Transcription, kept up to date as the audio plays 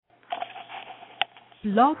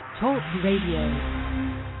Blog Talk Radio.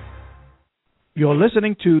 You're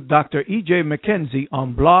listening to Dr. E.J. McKenzie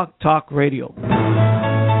on Blog Talk Radio.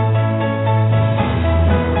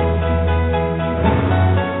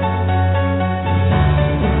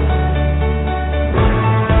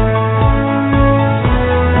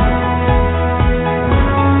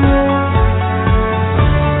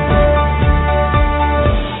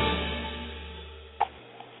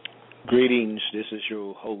 Greetings, this is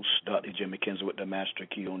your host, Dr. E.J. McKenzie with the Master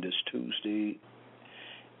Key on this Tuesday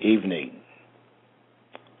evening.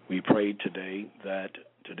 We prayed today that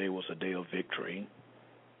today was a day of victory,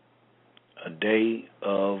 a day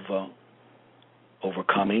of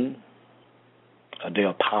overcoming, a day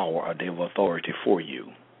of power, a day of authority for you.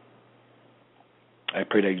 I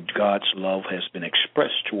pray that God's love has been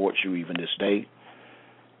expressed towards you even this day,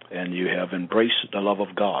 and you have embraced the love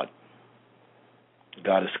of God.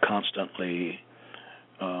 God is constantly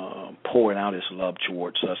pouring out his love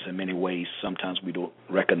towards us in many ways. Sometimes we don't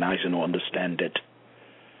recognize it or understand it.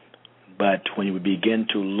 But when we begin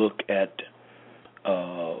to look at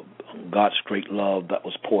God's great love that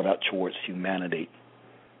was poured out towards humanity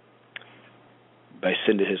by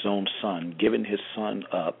sending his own son, giving his son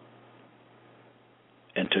up,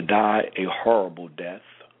 and to die a horrible death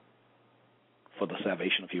for the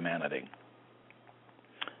salvation of humanity.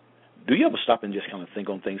 Do you ever stop and just kind of think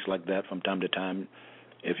on things like that from time to time?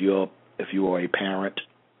 If you are a parent,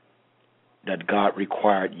 that God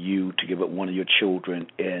required you to give up one of your children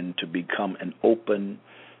and to become an open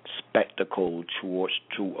spectacle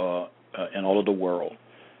in all of the world,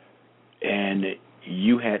 and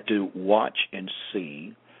you had to watch and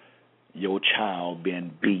see your child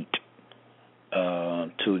being beat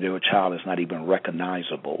to their child is not even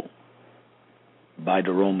recognizable by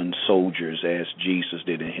the Roman soldiers as Jesus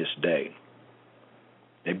did in his day.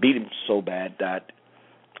 They beat him so bad that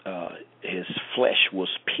his flesh was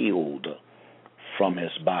peeled from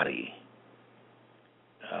his body.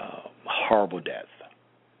 Horrible death.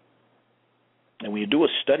 And when you do a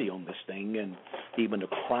study on this thing, and even the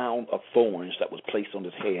crown of thorns that was placed on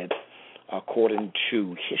his head, according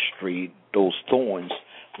to history, those thorns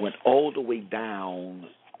went all the way down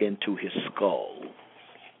into his skull.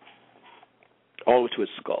 All the way to his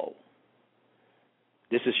skull.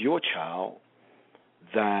 This is your child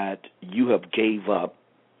that you have gave up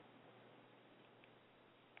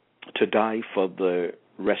to die for the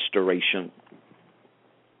restoration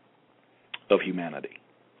of humanity.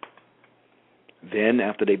 Then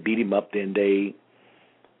after they beat him up, then they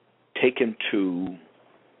take him to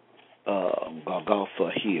Golgotha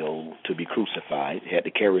Hill to be crucified. He had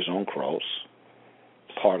to carry his own cross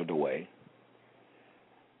part of the way.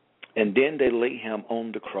 And then they lay him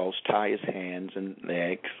on the cross, tie his hands and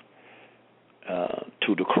legs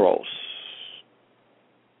to the cross.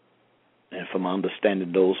 And from my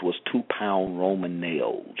understanding, those was 2-pound Roman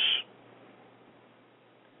nails.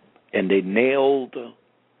 And they nailed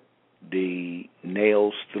the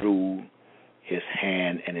nails through his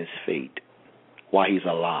hand and his feet while he's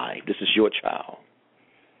alive. This is your child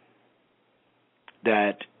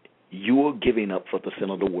that you are giving up for the sin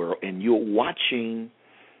of the world, and you're watching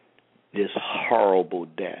this horrible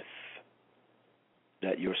death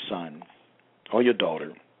that your son or your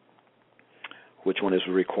daughter, which one is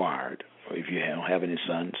required, or if you don't have any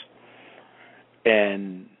sons,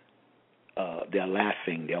 and they're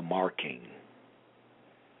laughing, they're marking,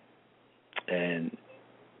 and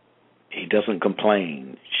he doesn't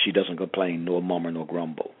complain, she doesn't complain, nor murmur, nor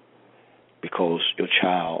grumble, because your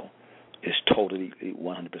child is totally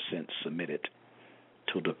 100% submitted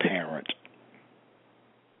to the parent.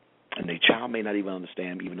 And the child may not even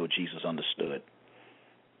understand, even though Jesus understood.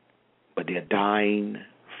 But they're dying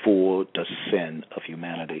for the sin of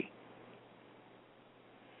humanity.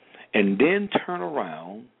 And then turn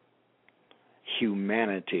around,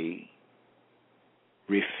 humanity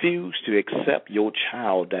refused to accept your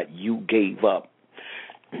child that you gave up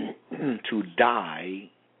to die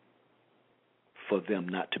for them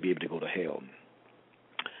not to be able to go to hell.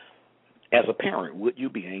 As a parent, would you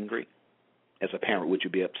be angry? As a parent, would you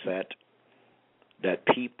be upset that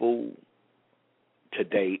people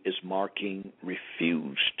today is marking,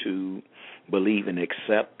 refuse to believe and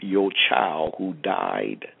accept your child who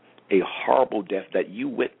died a horrible death that you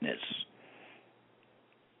witnessed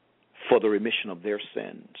for the remission of their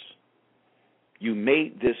sins? You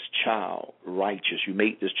made this child righteous. You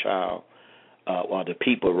made this child, or the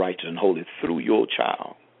people righteous and holy through your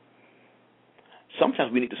child.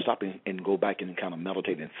 Sometimes we need to stop and go back and kind of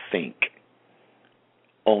meditate and think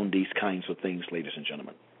on these kinds of things, ladies and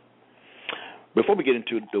gentlemen. Before we get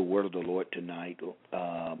into the word of the Lord tonight,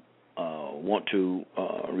 want to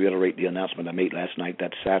reiterate the announcement I made last night.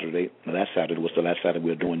 That Saturday, last Saturday was the last Saturday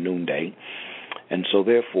we were doing noonday. And so,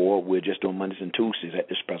 therefore, we're just doing Mondays and Tuesdays at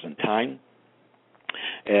this present time.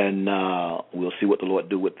 And we'll see what the Lord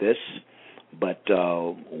do with this. But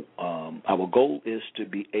our goal is to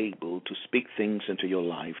be able to speak things into your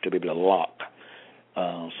life, to be able to lock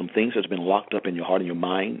some things that's been locked up in your heart and your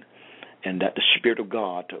mind, and that the Spirit of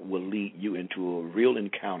God will lead you into a real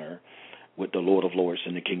encounter with the Lord of Lords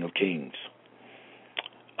and the King of Kings.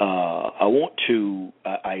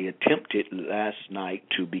 I attempted last night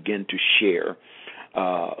to begin to share,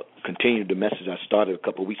 continue the message I started a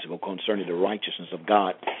couple of weeks ago concerning the righteousness of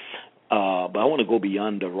God. But I want to go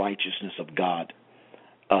beyond the righteousness of God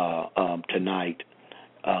tonight.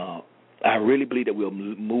 I really believe that we're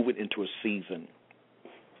moving into a season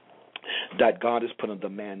that God has put a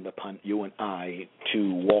demand upon you and I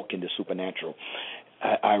to walk in the supernatural.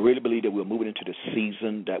 I really believe that we're moving into the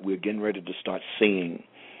season that we're getting ready to start seeing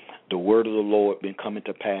the word of the Lord been coming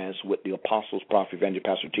to pass with the apostles, prophet, evangelist,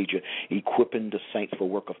 pastor, teacher, equipping the saints for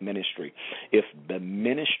work of ministry. If the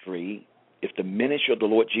ministry of the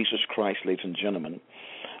Lord Jesus Christ, ladies and gentlemen,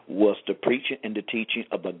 was the preaching and the teaching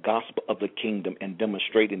of the gospel of the kingdom and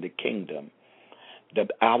demonstrating the kingdom, that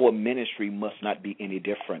our ministry must not be any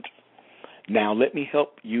different. Now, let me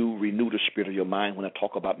help you renew the spirit of your mind when I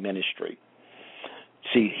talk about ministry.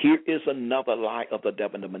 See, here is another lie of the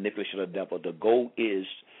devil and the manipulation of the devil. The goal is,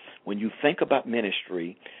 when you think about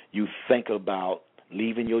ministry, you think about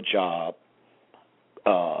leaving your job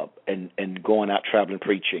and going out traveling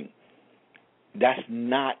preaching. That's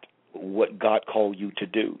not what God called you to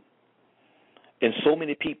do. And so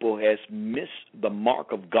many people has missed the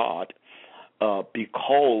mark of God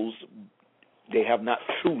because they have not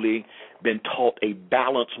truly been taught a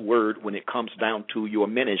balanced word when it comes down to your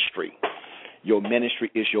ministry. Your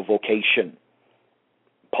ministry is your vocation.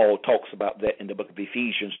 Paul talks about that in the book of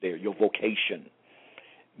Ephesians there, your vocation.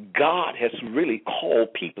 God has really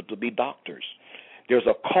called people to be doctors. There's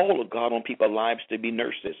a call of God on people's lives to be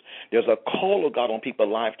nurses. There's a call of God on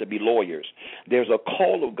people's lives to be lawyers. There's a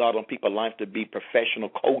call of God on people's lives to be professional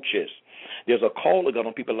coaches. There's a call of God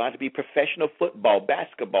on people's lives to be professional football,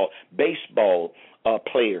 basketball, baseball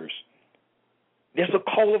players. There's a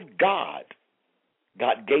call of God.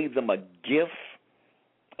 God gave them a gift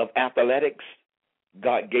of athletics.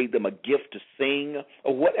 God gave them a gift to sing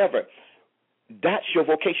or whatever. That's your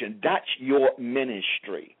vocation. That's your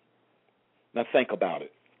ministry. Now think about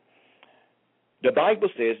it. The Bible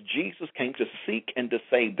says Jesus came to seek and to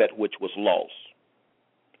save that which was lost.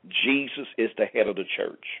 Jesus is the head of the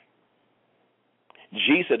church.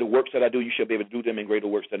 Jesus said, the works that I do, you shall be able to do them in greater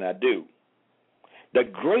works than I do. The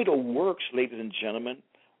greater works, ladies and gentlemen,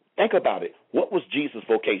 think about it. What was Jesus'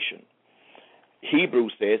 vocation?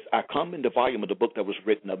 Hebrews says, I come in the volume of the book that was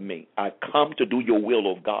written of me. I come to do your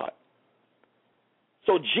will, of God.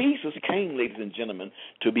 So Jesus came, ladies and gentlemen,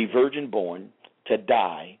 to be virgin born, to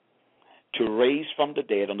die, to raise from the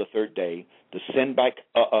dead on the third day, to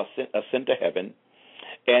ascend to heaven,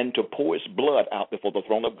 and to pour his blood out before the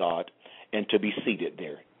throne of God, and to be seated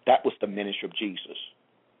there. That was the ministry of Jesus.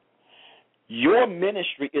 Your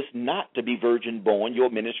ministry is not to be virgin born. Your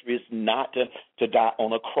ministry is not to die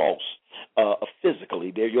on a cross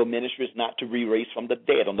physically. Your ministry is not to be raised from the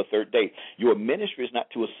dead on the third day. Your ministry is not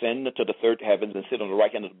to ascend to the third heavens and sit on the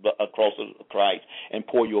right hand of the cross of Christ and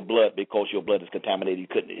pour your blood because your blood is contaminated.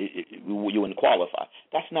 You wouldn't qualify.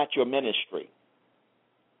 That's not your ministry.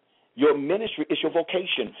 Your ministry is your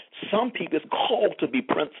vocation. Some people is called to be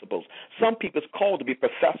principals. Some people is called to be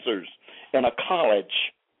professors in a college.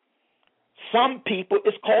 Some people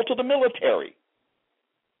is called to the military.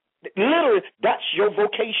 Literally, that's your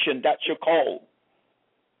vocation. That's your call.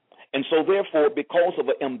 And so, therefore, because of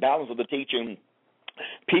the imbalance of the teaching,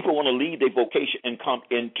 people want to leave their vocation and come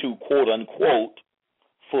into, quote, unquote,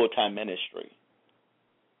 full-time ministry.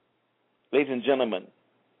 Ladies and gentlemen,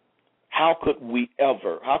 how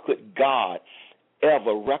could God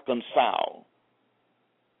ever reconcile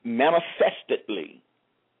manifestedly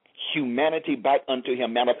humanity back unto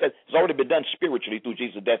him? Manifest. It's already been done spiritually through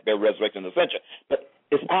Jesus' death, burial, resurrection, and ascension. But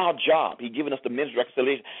it's our job. He's given us the ministry of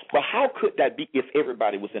reconciliation. But how could that be if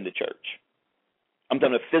everybody was in the church? I'm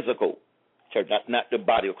talking a physical church, not the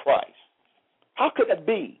body of Christ. How could that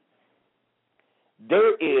be?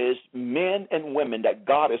 There is men and women that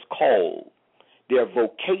God has called. Their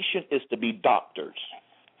vocation is to be doctors.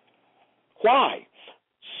 Why?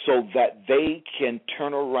 So that they can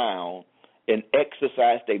turn around and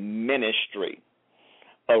exercise their ministry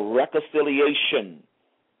of reconciliation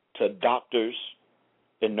to doctors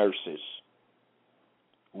and nurses.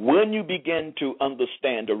 When you begin to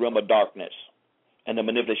understand the realm of darkness, and the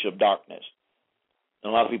manipulation of darkness.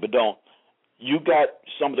 And a lot of people don't. You got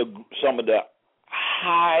some of the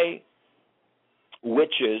high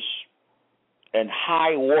witches and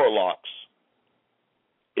high warlocks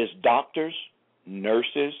is doctors,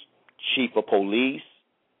 nurses, chief of police,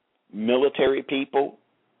 military people,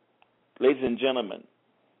 ladies and gentlemen,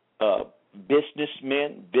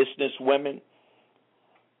 businessmen, businesswomen.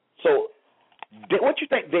 So what you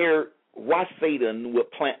think why Satan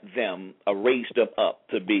would plant them or raise them up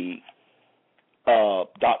to be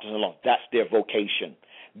doctors and law? That's their vocation.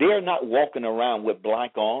 They're not walking around with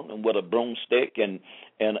black on and with a broomstick and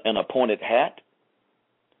a pointed hat.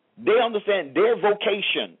 They understand their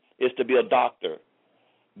vocation is to be a doctor,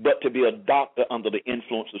 but to be a doctor under the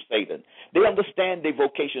influence of Satan. They understand their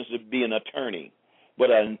vocation is to be an attorney,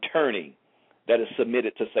 but an attorney that is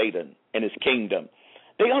submitted to Satan and his kingdom.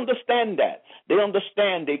 They understand that. They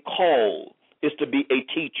understand their call is to be a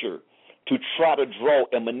teacher, to try to draw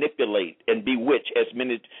and manipulate and bewitch as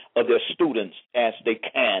many of their students as they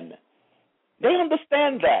can. They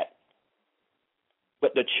understand that.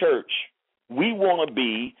 But the church, we want to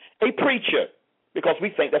be a preacher because we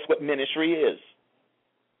think that's what ministry is.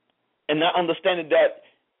 And not understanding that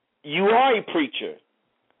you are a preacher,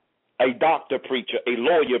 a doctor preacher, a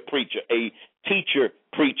lawyer preacher, a teacher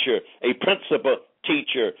preacher, a principal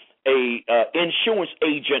teacher, a insurance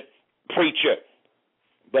agent preacher,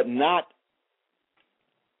 but not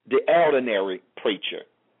the ordinary preacher.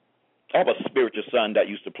 I have a spiritual son that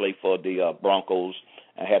used to play for the Broncos.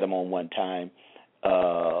 I had him on one time.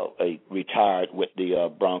 Retired with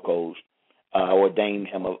the Broncos. I ordained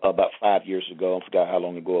him about 5 years ago. I forgot how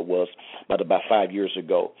long ago it was, but about 5 years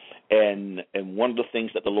ago. And one of the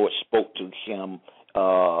things that the Lord spoke to him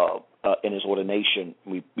in his ordination,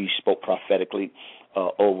 we spoke prophetically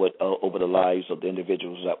over the lives of the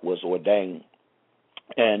individuals that was ordained,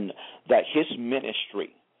 and that his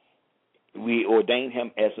ministry, we ordained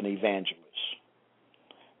him as an evangelist,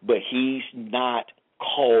 but he's not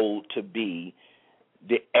called to be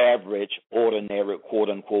the average, ordinary,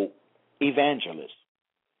 quote-unquote, evangelist.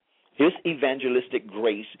 His evangelistic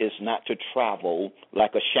grace is not to travel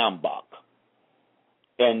like a Shambach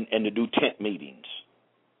and to do tent meetings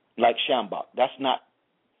like Shambach. That's not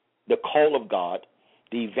the call of God,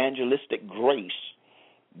 the evangelistic grace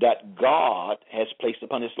that God has placed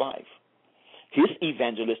upon his life. His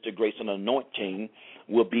evangelistic grace and anointing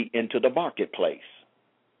will be into the marketplace.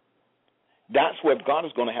 That's where God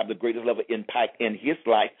is going to have the greatest level of impact in his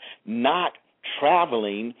life, not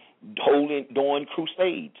traveling, doing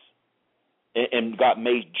crusades. And God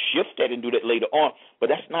may shift that and do that later on, but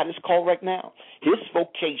that's not his call right now. His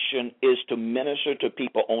vocation is to minister to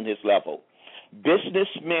people on his level.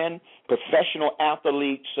 Businessmen, professional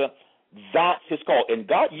athletes, that's his call. And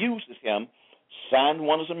God uses him, sign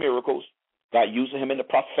wonders and miracles. God uses him in the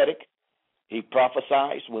prophetic. He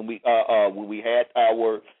prophesied when we had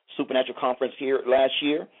our supernatural conference here last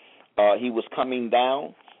year. He was coming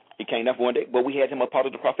down. He came up one day, but we had him a part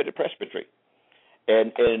of the prophetic presbytery.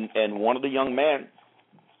 And one of the young men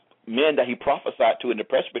that he prophesied to in the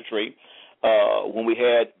presbytery, when we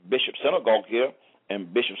had Bishop Synagogue here,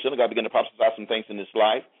 and Bishop Synagogue began to prophesy some things in his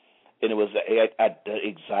life, and it was the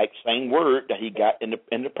exact same word that he got in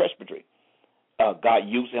the presbytery. God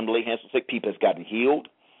used him to lay hands on sick people has gotten healed.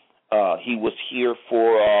 He was here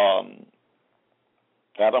for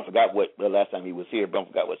I don't forgot what the last time he was here, but I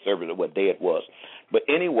forgot what service or what day it was. But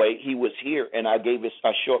anyway, he was here, and I gave a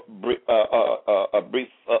short brief.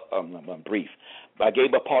 I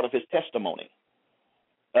gave a part of his testimony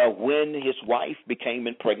when his wife became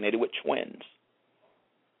impregnated with twins,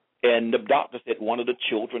 and the doctor said one of the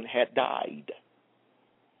children had died,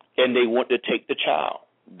 and they wanted to take the child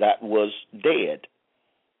that was dead.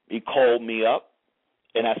 He called me up,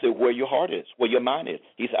 and I said, "Where your heart is, where your mind is."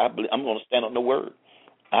 He said, "I'm going to stand on the word.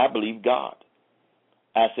 I believe God."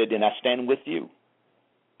 I said, "Then I stand with you."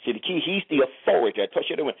 See, the key, he's the authority. I touched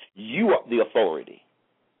it. You are the authority.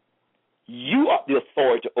 You are the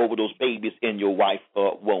authority over those babies in your wife's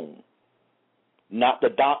womb. Not the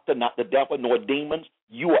doctor, not the devil, nor demons.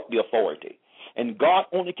 You are the authority. And God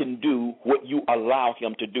only can do what you allow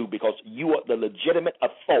him to do because you are the legitimate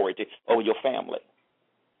authority over your family.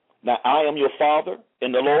 Now, I am your father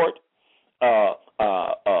in the Lord.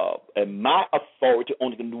 And my authority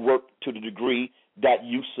only can work to the degree that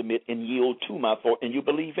you submit and yield to my authority and you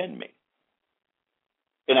believe in me.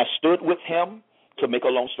 And I stood with him. To make a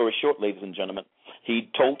long story short, ladies and gentlemen, he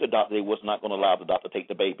told the doctor he was not going to allow the doctor to take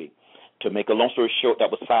the baby. To make a long story short,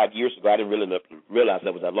 that was 5 years ago. I didn't really realize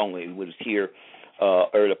that was that long. It was here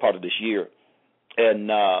early part of this year.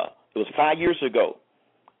 And it was 5 years ago.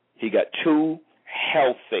 He got two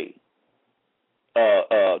healthy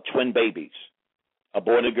twin babies, a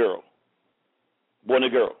boy and a girl. Boy and a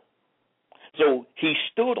girl. So he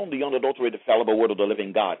stood on the unadulterated, fallible word of the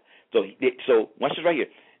living God. So watch this right here.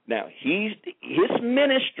 Now, his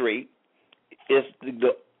ministry is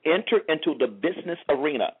to enter into the business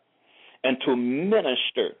arena and to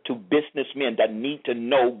minister to businessmen that need to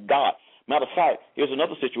know God. Matter of fact, here's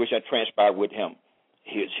another situation that transpired with him.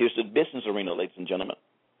 Here's the business arena, ladies and gentlemen.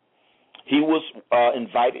 He was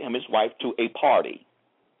invited, him and his wife, to a party.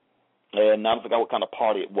 And I forgot what kind of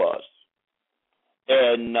party it was.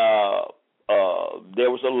 And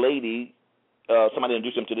there was a lady, somebody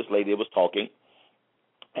introduced him to this lady that was talking.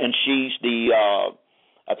 And she's the,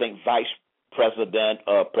 I think, vice president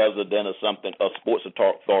or something, of sports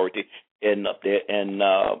authority up there in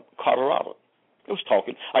Colorado. He was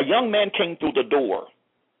talking. A young man came through the door.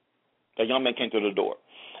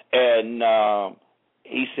 And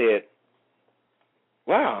he said,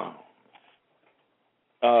 wow,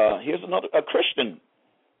 here's a Christian,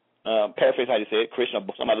 paraphrase how you say it, Christian,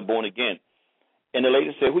 somebody born again. And the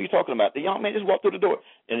lady said, who are you talking about? The young man just walked through the door.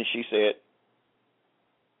 And she said,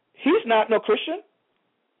 he's not no Christian.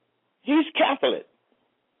 He's Catholic.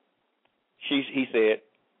 He said,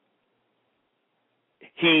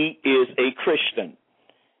 he is a Christian.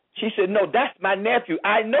 She said, no, that's my nephew.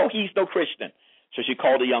 I know he's no Christian. So she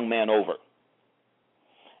called the young man over.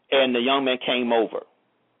 And the young man came over.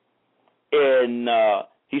 And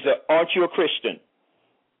he said, aren't you a Christian?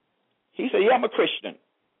 He said, yeah, I'm a Christian.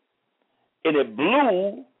 And it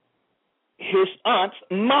blew his aunt's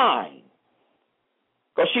mind,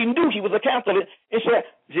 because she knew he was a Catholic. And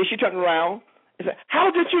she turned around and said, how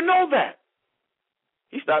did you know that?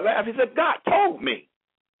 He started laughing. He said, God told me.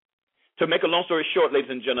 To make a long story short, ladies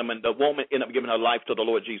and gentlemen, the woman ended up giving her life to the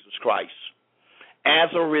Lord Jesus Christ as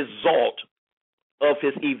a result of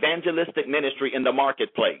his evangelistic ministry in the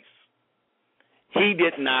marketplace. He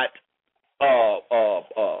did not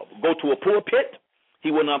go to a pulpit.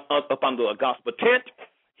 He went up under a gospel tent.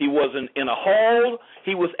 He wasn't in a hall.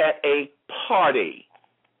 He was at a party.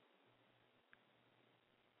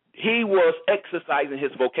 He was exercising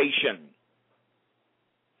his vocation.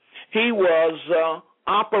 He was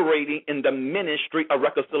operating in the ministry of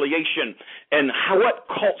reconciliation. And what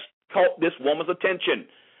caught this woman's attention?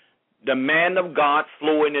 The man of God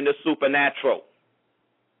flowing in the supernatural.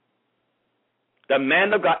 The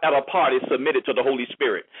man of God at a party submitted to the Holy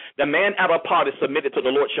Spirit. The man at a party submitted to the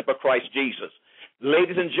Lordship of Christ Jesus.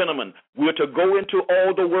 Ladies and gentlemen, we're to go into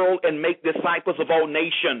all the world and make disciples of all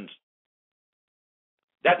nations.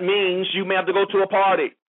 That means you may have to go to a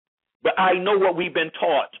party. But I know what we've been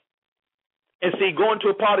taught. And see, going to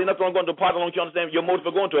a party, nothing wrong going to a party, don't you understand your motive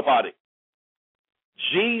for going to a party?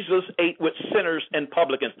 Jesus ate with sinners and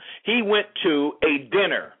publicans. He went to a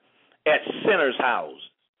dinner at sinners' house.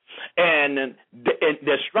 And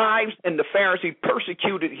the scribes and the Pharisees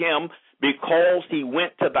persecuted him because he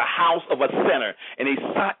went to the house of a sinner. And he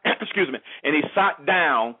sat, and he sat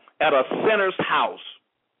down at a sinner's house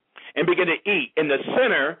and began to eat. And the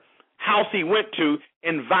sinner house he went to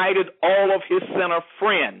invited all of his sinner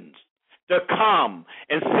friends to come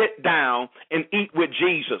and sit down and eat with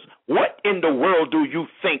Jesus. What in the world do you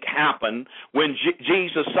think happened when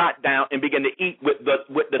Jesus sat down and began to eat with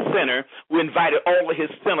the sinner who invited all of his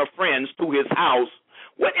sinner friends to his house?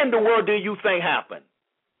 What in the world do you think happened?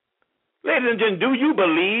 Ladies and gentlemen, do you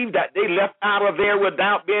believe that they left out of there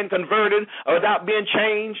without being converted or without being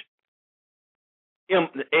changed?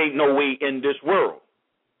 Ain't no way in this world.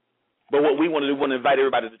 But what we want to do, we want to invite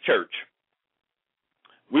everybody to church.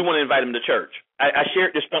 We want to invite them to church. I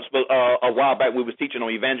shared this principle a while back. We was teaching on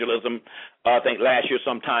evangelism, I think last year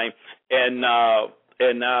sometime, and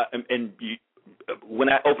when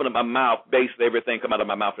I opened up my mouth, basically everything come out of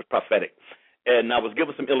my mouth is prophetic. And I was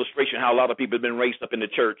giving some illustration how a lot of people have been raised up in the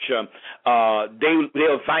church. They'll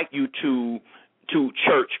invite you to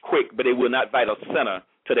church quick, but they will not invite a sinner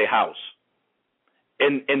to their house.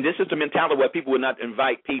 And this is the mentality where people will not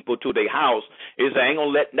invite people to their house. Is I ain't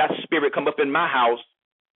gonna let that spirit come up in my house.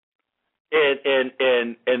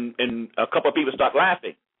 And a couple of people start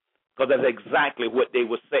laughing, because that's exactly what they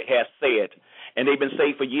have said. And they've been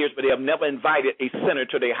saved for years, but they have never invited a sinner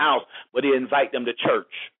to their house, but they invite them to church.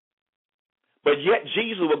 But yet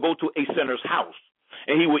Jesus will go to a sinner's house,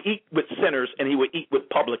 and he will eat with sinners, and he will eat with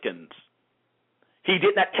publicans. He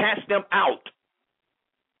did not cast them out,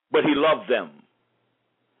 but he loved them.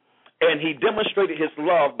 And he demonstrated his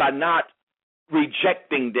love by not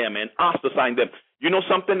rejecting them and ostracizing them. You know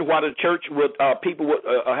something? Why the church would people would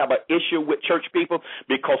have an issue with church people?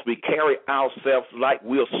 Because we carry ourselves like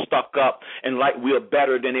we're stuck up and like we're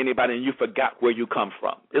better than anybody, and you forgot where you come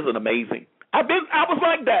from. Isn't it amazing? I was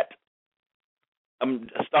like that.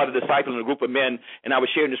 started discipling a group of men, and I was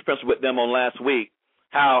sharing this principle with them on last week,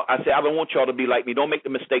 how I said, I don't want y'all to be like me. Don't make the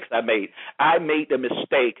mistakes I made. I made the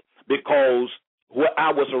mistake because who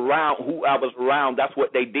I was around, that's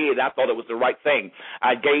what they did. I thought it was the right thing.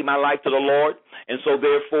 I gave my life to the Lord, and so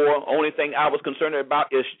therefore, only thing I was concerned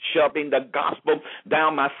about is shoving the gospel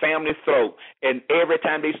down my family's throat. And every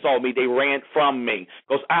time they saw me, they ran from me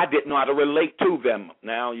because I didn't know how to relate to them.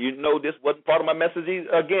 Now, you know this wasn't part of my message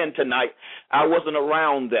again tonight. I wasn't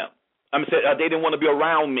around them. They didn't want to be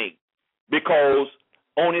around me because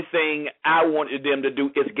only thing I wanted them to do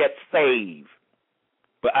is get saved.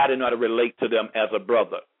 But I didn't know how to relate to them as a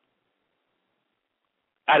brother.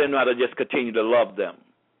 I didn't know how to just continue to love them.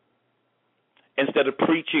 Instead of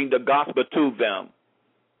preaching the gospel to them,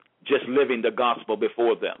 just living the gospel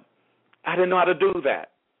before them. I didn't know how to do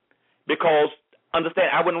that. Because,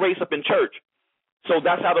 understand, I wasn't raised up in church. So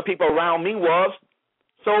that's how the people around me was.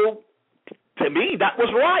 So, to me, that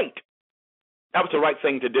was right. That was the right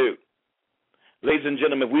thing to do. Ladies and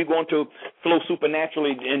gentlemen, if we're going to flow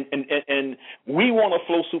supernaturally, and we want to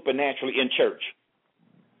flow supernaturally in church,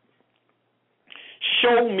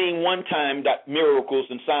 show me one time that miracles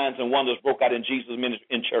and signs and wonders broke out in Jesus' ministry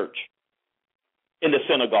in church, in the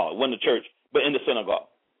synagogue, wasn't the church, but in the synagogue.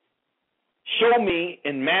 Show me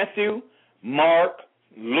in Matthew, Mark,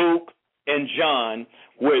 Luke, and John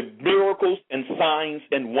where miracles and signs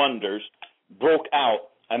and wonders broke out.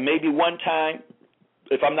 And maybe one time,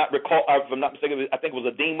 if I'm not mistaken, I think it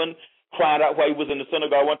was a demon cried out while he was in the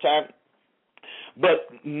synagogue one time.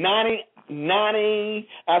 But 99%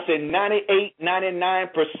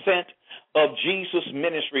 of Jesus'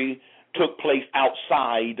 ministry took place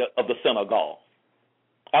outside of the synagogue.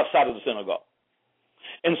 Outside of the synagogue.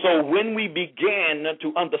 And so when we began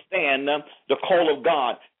to understand the call of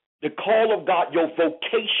God, your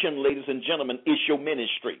vocation, ladies and gentlemen, is your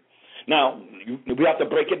ministry. Now, we have to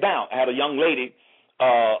break it down. I had a young lady,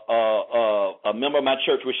 a member of my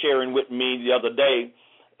church was sharing with me the other day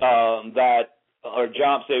that her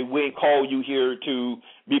job said, we ain't call you here to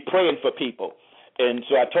be praying for people. And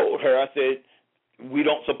so I told her, I said, we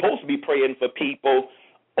don't supposed to be praying for people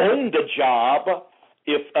on the job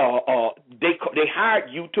if they hired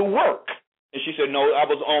you to work. And she said, no, I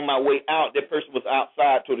was on my way out. That person was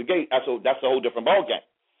outside to the gate. I said, that's a whole different ballgame.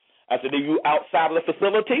 I said, are you outside of the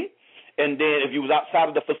facility? And then if you was outside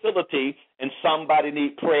of the facility and somebody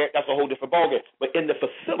need prayer, that's a whole different ballgame. But in the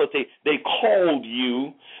facility, they called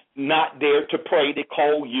you not there to pray. They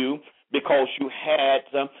called you because you had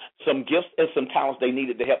some gifts and some talents they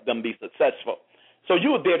needed to help them be successful. So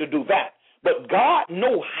you were there to do that. But God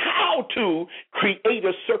knows how to create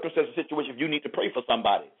a circumstance, a situation if you need to pray for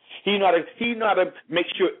somebody. He know how to make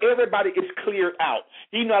sure everybody is cleared out.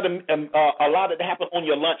 He know how to allow it to happen on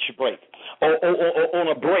your lunch break or on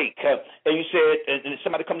a break. And you said, and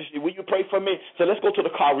somebody comes to you, will you pray for me? So let's go to the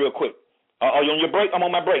car real quick. Are you on your break? I'm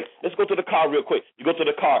on my break. Let's go to the car real quick. You go to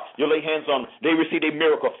the car. You lay hands on them. They receive a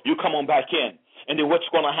miracle. You come on back in. And then what's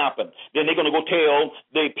going to happen? Then they're going to go tell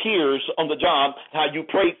their peers on the job how you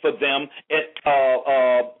prayed for them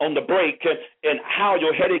on the break and how your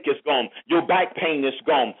headache is gone, your back pain is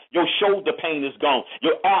gone, your shoulder pain is gone,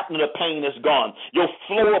 your abdominal pain is gone, your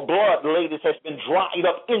flow of blood, ladies, has been dried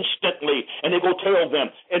up instantly. And they go tell them.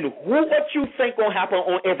 And what you think going to happen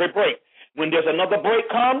on every break? When there's another break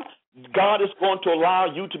come, God is going to allow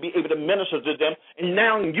you to be able to minister to them, and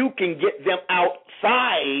now you can get them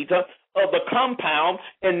outside of the compound,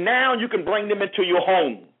 and now you can bring them into your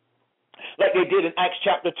home, like they did in Acts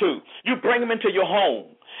chapter 2. You bring them into your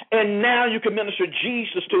home, and now you can minister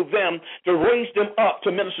Jesus to them, to raise them up,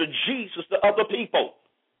 to minister Jesus to other people.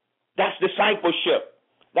 That's discipleship.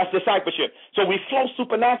 That's discipleship. So we flow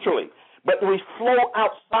supernaturally, but we flow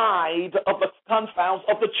outside of the confounds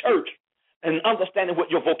of the church and understanding what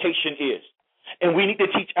your vocation is. And we need to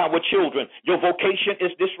teach our children, your vocation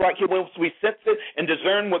is this right here. Once we sense it and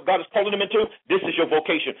discern what God is calling them into, this is your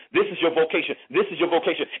vocation. This is your vocation. This is your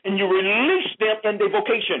vocation. And you release them in their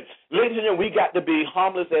vocation. Ladies and gentlemen, we got to be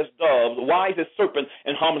harmless as doves, wise as serpents,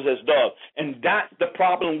 and harmless as doves. And that's the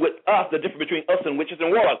problem with us, the difference between us and witches and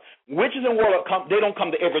warlocks. Witches and warlocks, they don't come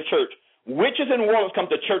to every church. Witches and warlocks come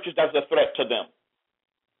to churches that's a threat to them.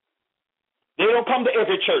 They don't come to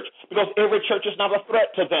every church because every church is not a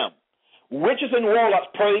threat to them. Witches and warlocks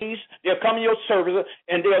praise, they'll come to your service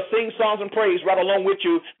and they'll sing songs and praise right along with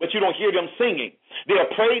you, but you don't hear them singing. They'll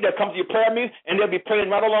pray, they'll come to your prayer meeting, and they'll be praying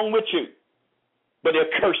right along with you. But they're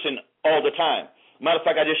cursing all the time. Matter of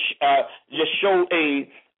fact, I just showed a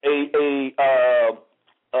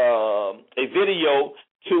video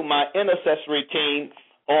to my intercessory team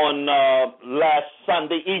on last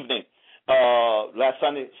Sunday evening. last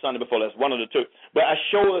Sunday before last, one of the two. But I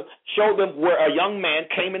showed them where a young man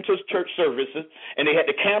came into church services, and they had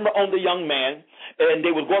the camera on the young man, and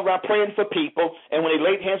they would go around praying for people. And when they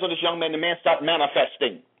laid hands on this young man, the man started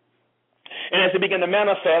manifesting. And as he began to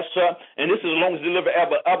manifest, and this is as long as the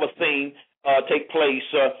ever seen take place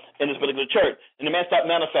in this particular church, and the man started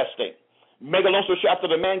manifesting. Make a long story short, after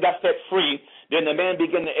the man got set free, then the man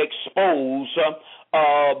began to expose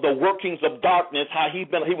the workings of darkness, how he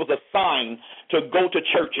was assigned to go to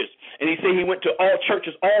churches. And he said he went to all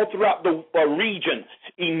churches all throughout the region,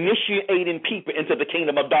 initiating people into the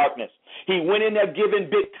kingdom of darkness. He went in there giving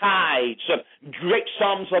big tithes, great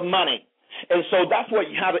sums of money. And so that's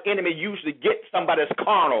how the enemy usually gets somebody that's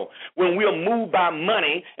carnal. When we're moved by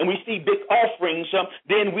money and we see big offerings,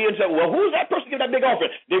 then we'll say, well, who's that person giving that big offering?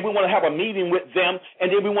 Then we want to have a meeting with them, and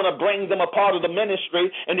then we want to bring them a part of the ministry,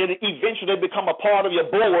 and then eventually they become a part of your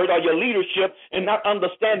board or your leadership, and not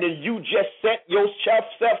understanding you just set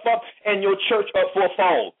yourself up and your church up for a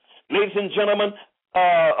fall. Ladies and gentlemen,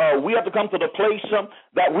 we have to come to the place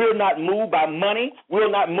that we're not moved by money,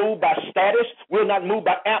 we're not moved by status, we're not moved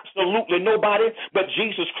by absolutely nobody but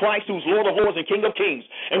Jesus Christ, who's Lord of Lords and King of Kings.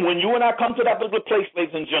 And when you and I come to that little place,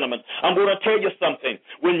 ladies and gentlemen, I'm going to tell you something.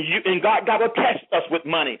 And God got to test us with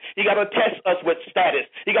money. He got to test us with status.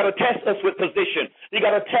 He got to test us with position. He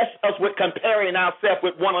got to test us with comparing ourselves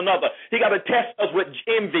with one another. He got to test us with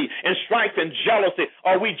envy and strife and jealousy.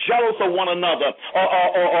 Are we jealous of one another? Or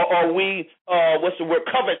are we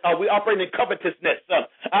are we operating in covetousness?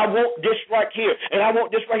 I want this right here, and I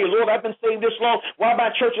want this right here. Lord, I've been saved this long. Why my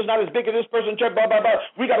church is not as big as this person church? Blah, blah, blah.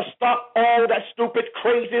 We got to stop all that stupid,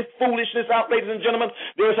 crazy foolishness out, ladies and gentlemen.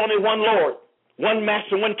 There's only one Lord, one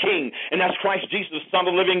Master, one King, and that's Christ Jesus, Son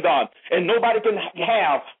of the living God. And nobody can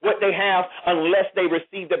have what they have unless they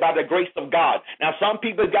received it by the grace of God. Now, some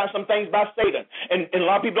people have got some things by Satan, and a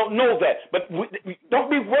lot of people don't know that. But don't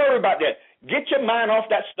be worried about that. Get your mind off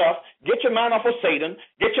that stuff. Get your mind off of Satan.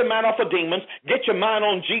 Get your mind off of demons. Get your mind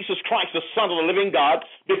on Jesus Christ, the Son of the living God,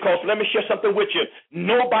 because let me share something with you.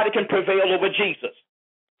 Nobody can prevail over Jesus.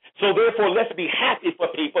 So therefore, let's be happy for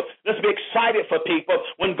people. Let's be excited for people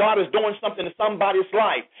when God is doing something in somebody's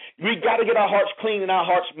life. We got to get our hearts clean and our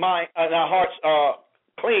hearts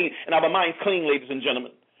clean and our minds clean, ladies and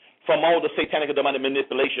gentlemen, from all the satanic and demonic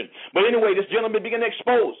manipulation. But anyway, this gentleman began to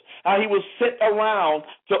expose how he was sent around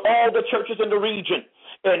to all the churches in the region,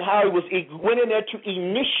 and how he went in there to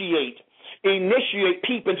initiate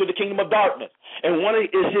people into the kingdom of darkness. And one of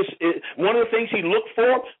the things he looked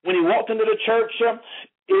for when he walked into the church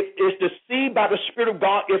is to see by the Spirit of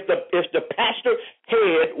God if the pastor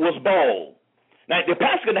head was bald. Now, the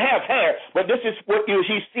pastor can have hair, but this is what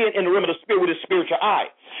he's seeing in the realm of the spirit with his spiritual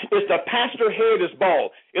eye. If the pastor head is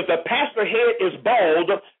bald, if the pastor head is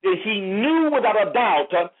bald, then he knew without a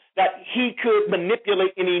doubt that he could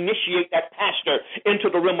manipulate and initiate that pastor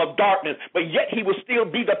into the realm of darkness. But yet he would still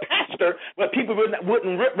be the pastor, but people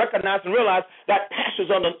wouldn't recognize and realize that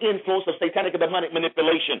pastor's under the influence of satanic and demonic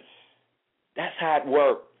manipulation. That's how it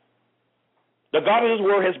works. The God of his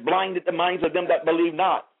word has blinded the minds of them that believe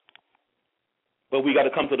not. But we got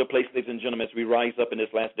to come to the place, ladies and gentlemen, as we rise up in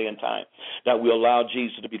this last day and time, that we allow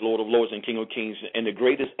Jesus to be Lord of Lords and King of Kings and the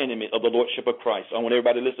greatest enemy of the Lordship of Christ. I want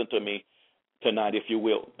everybody to listen to me tonight, if you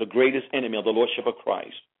will. The greatest enemy of the Lordship of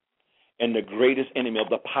Christ and the greatest enemy of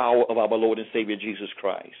the power of our Lord and Savior Jesus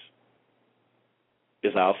Christ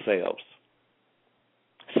is ourselves.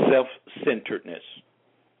 Self-centeredness,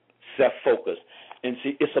 self-focus. And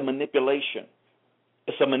see, it's a manipulation.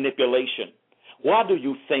 It's a manipulation. Why do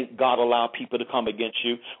you think God allowed people to come against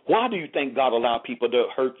you? Why do you think God allowed people to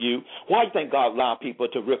hurt you? Why do you think God allowed people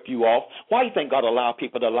to rip you off? Why do you think God allowed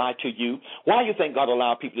people to lie to you? Why do you think God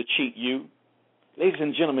allowed people to cheat you? Ladies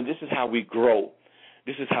and gentlemen, this is how we grow.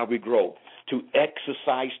 This is how we grow. To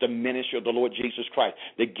exercise the ministry of the Lord Jesus Christ.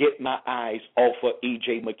 To get my eyes off of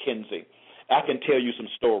E.J. McKenzie. I can tell you some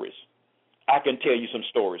stories. I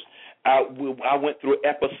went through an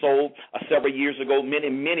episode several years ago.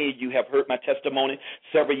 Many of you have heard my testimony.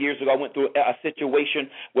 Several years ago, I went through a situation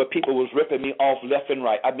where people was ripping me off left and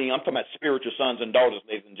right. I mean, I'm talking about spiritual sons and daughters,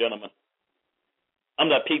 ladies and gentlemen. I'm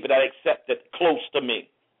the people that accepted close to me.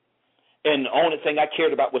 And the only thing I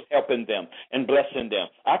cared about was helping them and blessing them.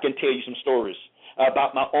 I can tell you some stories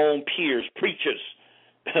about my own peers, preachers,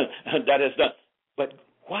 that has done. But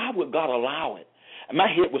why would God allow it? My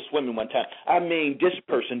head was swimming one time. I mean, this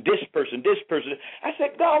person. I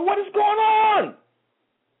said, God, what is going on?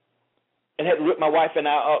 And had to rip my wife and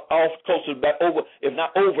I off close to about over, if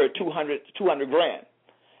not over, 200 grand.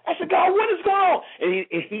 I said, God, what is going on?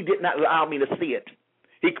 And he did not allow me to see it.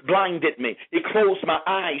 He blinded me. He closed my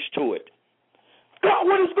eyes to it. God,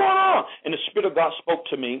 what is going on? And the Spirit of God spoke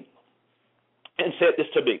to me and said this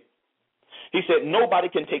to me. He said, nobody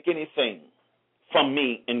can take anything from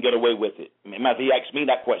me and get away with it. He asked me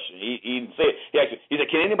that question. He said,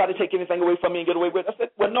 can anybody take anything away from me and get away with it? I said,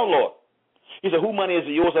 well, no, Lord. He said, whose money is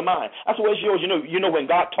it, yours or mine? I said, well, it's yours. You know when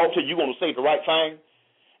God talks to you, you're going to say the right thing.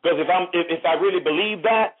 Because if I really believe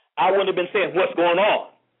that, I wouldn't have been saying what's going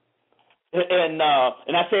on. And I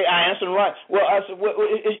answered right. Well, I said, well,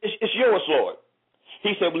 it's yours, Lord.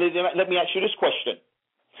 He said, well, let me ask you this question.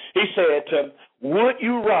 He said, would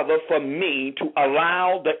you rather for me to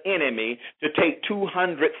allow the enemy to take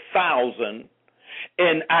 200,000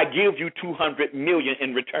 and I give you 200 million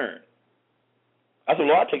in return? I said,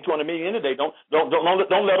 Lord, I take 200 million any day. Don't let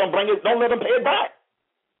them bring it. Don't let them pay it back.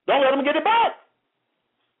 Don't let them get it back.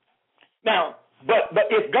 Now, but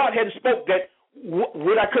if God hadn't spoke that,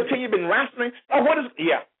 would I continue been wrestling?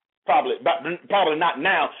 Probably not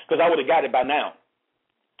now, because I would have got it by now.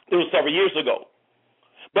 It was several years ago.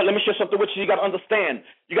 But let me share something with you. You got to understand.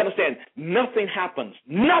 Nothing happens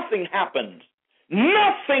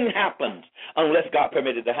unless God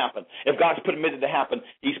permitted it to happen. If God's permitted it to happen,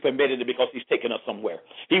 He's permitted it because He's taking us somewhere.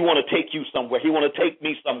 He want to take you somewhere. He want to take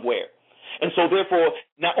me somewhere. And so therefore,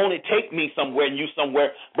 not only take me somewhere and you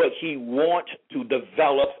somewhere, but He want to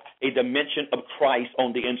develop a dimension of Christ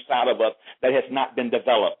on the inside of us that has not been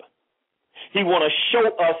developed. He want to show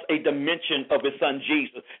us a dimension of His Son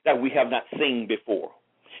Jesus that we have not seen before.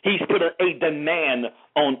 He's put a demand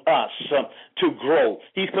on us to grow.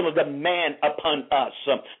 He's put a demand upon us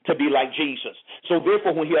to be like Jesus. So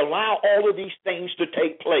therefore, when He allow all of these things to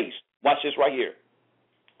take place, watch this right here.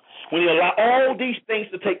 When He allow all these things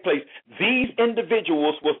to take place, these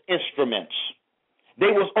individuals was instruments. They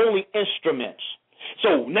was only instruments.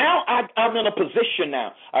 So now I'm in a position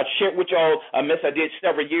now. I shared with y'all a mess I did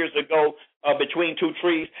several years ago between two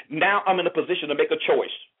trees. Now I'm in a position to make a choice.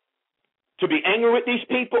 To be angry with these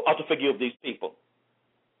people or to forgive these people.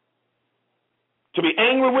 To be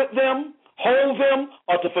angry with them, hold them,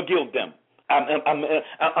 or to forgive them.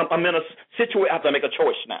 I'm in a situation. I have to make a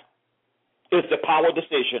choice now. It's the power of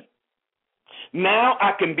decision. Now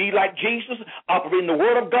I can be like Jesus, operating the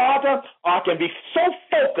Word of God, or I can be so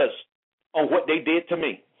focused on what they did to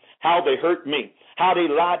me, how they hurt me, how they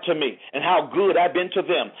lied to me, and how good I've been to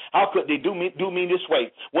them. How could they do me this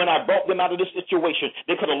way? When I brought them out of this situation,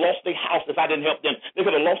 they could have lost their house if I didn't help them. They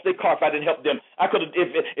could have lost their car if I didn't help them. I could have,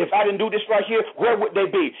 if I didn't do this right here, where would they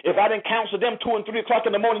be? If I didn't counsel them 2 and 3 o'clock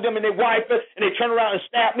in the morning, them and their wife, and they turn around and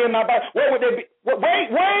stab me in my back, where would they be?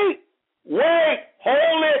 Wait,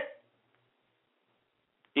 hold it.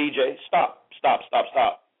 EJ, stop.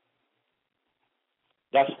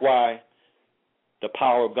 That's why the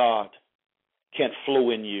power of God can't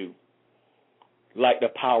flow in you like the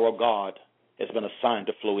power of God has been assigned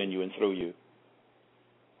to flow in you and through you.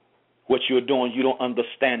 What you're doing, you don't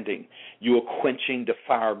understanding. You are quenching the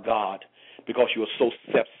fire of God because you are so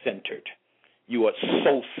self-centered. You are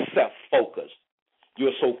so self-focused. You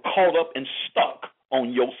are so caught up and stuck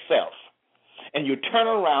on yourself. And you turn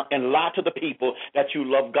around and lie to the people that you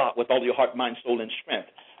love God with all your heart, mind, soul, and strength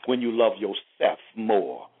when you love yourself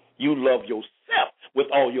more. You love yourself with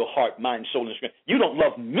all your heart, mind, soul, and strength. You don't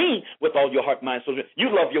love me with all your heart, mind, soul, and strength.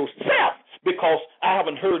 You love yourself because I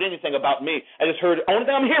haven't heard anything about me. I just heard, the only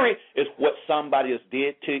thing I'm hearing is what somebody has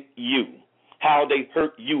did to you, how they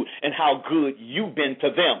hurt you, and how good you've been to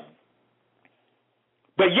them.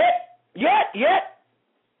 But yet,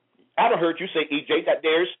 I don't heard you say, EJ, that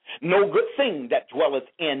there's no good thing that dwelleth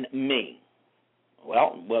in me.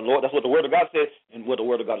 Well, Lord, that's what the Word of God says, and what the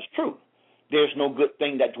Word of God is true. There's no good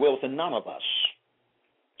thing that dwells in none of us.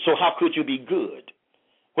 So how could you be good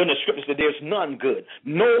when the Scripture said there's none good?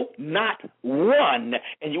 No, not one.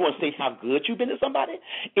 And you want to say how good you've been to somebody?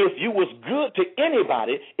 If you was good to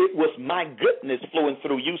anybody, it was my goodness flowing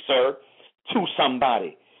through you, sir, to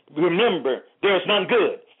somebody. Remember, there's none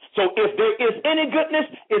good. So if there is any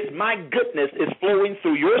goodness, it's my goodness is flowing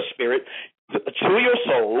through your spirit, through your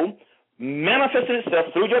soul, manifesting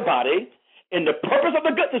itself through your body. And the purpose of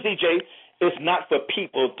the goodness, EJ, is not for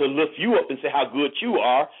people to lift you up and say how good you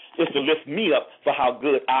are. It's to lift me up for how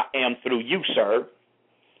good I am through you, sir.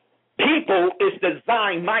 People is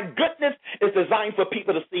designed, my goodness is designed for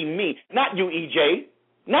people to see me, not you, EJ,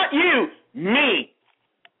 not you, me.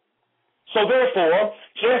 So therefore,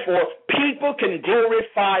 people can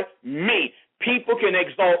glorify me. People can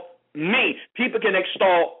exalt me. People can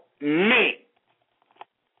extol me.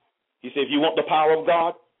 He said, if you want the power of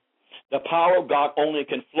God, the power of God only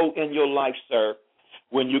can flow in your life, sir,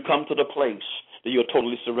 when you come to the place that you're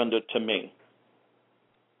totally surrendered to me.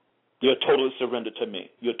 You're totally surrendered to me.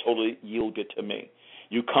 You're totally yielded to me.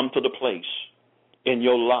 You come to the place in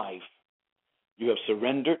your life. You have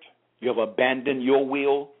surrendered. You have abandoned your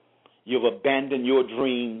will. You have abandoned your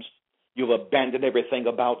dreams. You have abandoned everything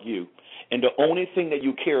about you. And the only thing that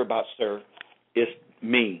you care about, sir, is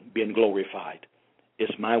me being glorified.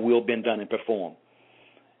 It's my will being done and performed.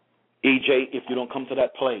 EJ, if you don't come to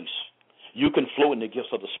that place, you can flow in the gifts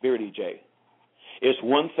of the Spirit, EJ. It's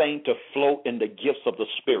one thing to flow in the gifts of the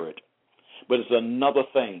Spirit, but it's another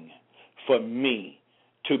thing for me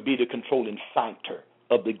to be the controlling factor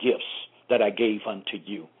of the gifts that I gave unto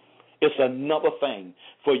you. It's another thing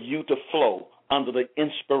for you to flow under the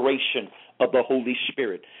inspiration of the Holy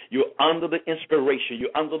Spirit. You're under the inspiration.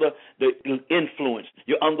 You're under the influence.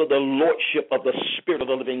 You're under the lordship of the Spirit of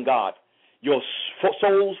the living God. Your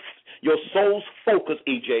soul's focus,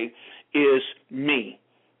 EJ, is me,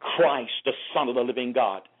 Christ, the Son of the living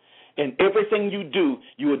God. And everything you do,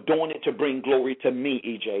 you are doing it to bring glory to me,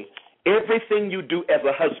 EJ. Everything you do as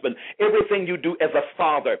a husband, everything you do as a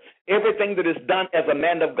father, everything that is done as a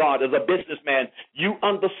man of God, as a businessman, you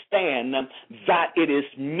understand that it is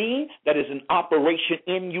me that is in operation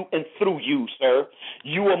in you and through you, sir.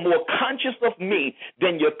 You are more conscious of me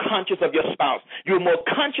than you're conscious of your spouse. You're more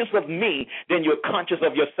conscious of me than you're conscious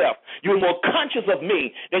of yourself. You're more conscious of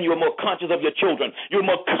me than you're more conscious of your children. You're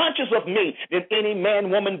more conscious of me than any man,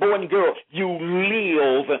 woman, boy, and girl. You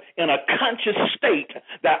live in a conscious state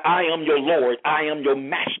that I am your Lord. I am your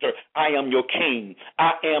master. I am your king.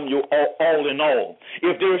 I am your all in all.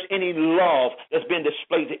 If there's any love that's been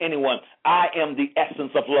displayed to anyone, I am the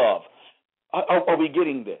essence of love. Are we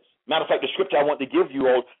getting this? Matter of fact, the scripture I want to give you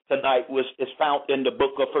all tonight is found in the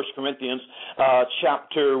book of 1 Corinthians,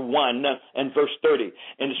 chapter 1 and verse 30.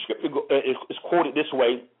 And the scripture is quoted this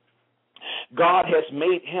way: God has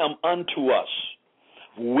made him unto us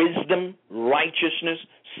wisdom, righteousness,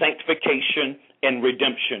 sanctification, and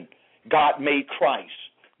redemption. God made Christ.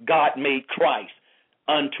 God made Christ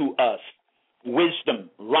unto us. Wisdom,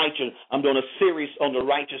 righteousness. I'm doing a series on the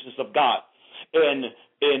righteousness of God. And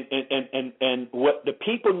what the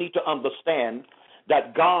people need to understand,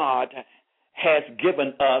 that God has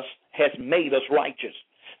given us, has made us righteous.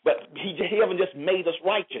 But he hasn't just made us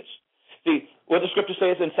righteous. See, what the scripture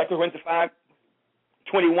says in 2 Corinthians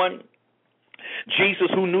 5:21, Jesus,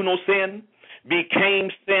 who knew no sin, became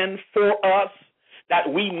sin for us,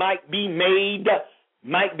 that we might be made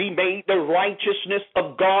the righteousness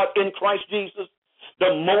of God in Christ Jesus.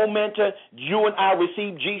 The moment you and I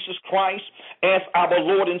receive Jesus Christ as our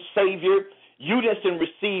Lord and Savior, you didn't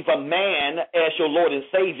receive a man as your Lord and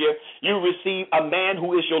Savior. You receive a man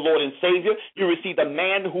who is your Lord and Savior. You receive a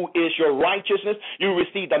man who is your righteousness. You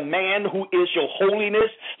receive a man who is your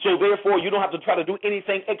holiness. So therefore, you don't have to try to do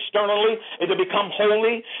anything externally to become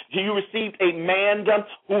holy. You received a man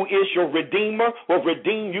who is your Redeemer, will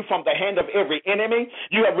redeem you from the hand of every enemy.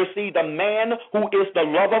 You have received a man who is the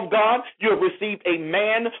love of God. You have received a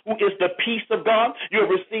man who is the peace of God. You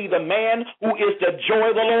have received a man who is the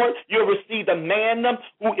joy of the Lord. You have received a man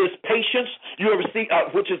who is patience, you have received,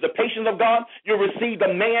 which is the patience of God. You have received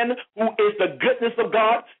a man who is the goodness of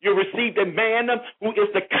God. You have received a man who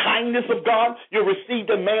is the kindness of God. You have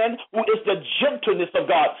received a man who is the gentleness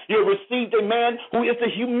of God. You have received a man who is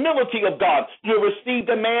the humility of God. You have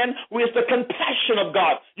received a man who is the compassion of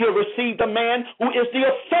God. You have received a man who is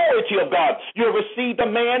the authority of God. You have received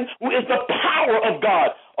a man who is the power of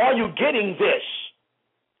God. Are you getting this?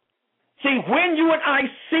 See, when you and I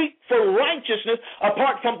seek for righteousness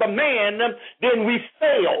apart from the man, then we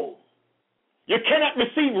fail. You cannot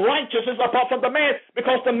receive righteousness apart from the man,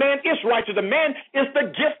 because the man is righteous. The man is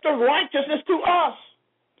the gift of righteousness to us.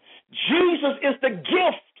 Jesus is the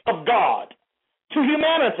gift of God to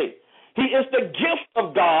humanity. He is the gift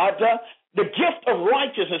of God, the gift of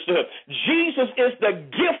righteousness to him. Jesus is the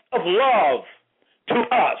gift of love to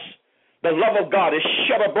us. The love of God is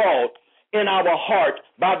shed abroad in our heart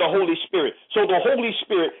by the Holy Spirit. So the Holy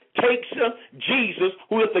Spirit takes Jesus,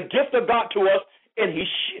 who is the gift of God to us, and he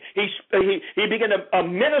began to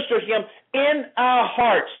minister him in our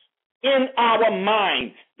hearts, in our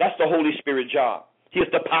mind. That's the Holy Spirit job. He is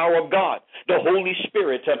the power of God. The Holy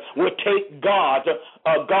Spirit will take God,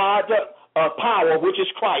 power, which is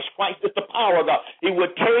Christ. Christ is the power of God. He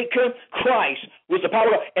would take Christ, which is the power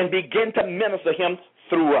of God, and begin to minister him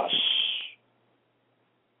through us.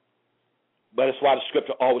 But it's why the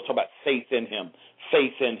scripture always talks about faith in him,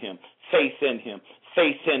 faith in him, faith in him,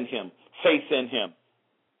 faith in him, faith in him.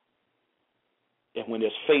 And when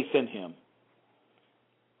there's faith in him,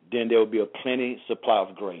 then there will be a plenty supply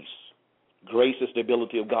of grace. Grace is the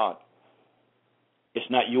ability of God. It's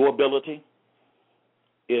not your ability.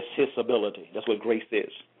 It's his ability. That's what grace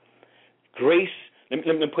is. Grace, let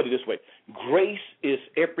me put it this way. Grace is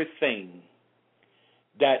everything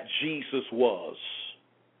that Jesus was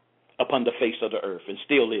upon the face of the earth and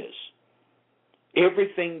still is.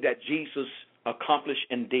 Everything that Jesus accomplished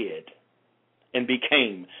and did and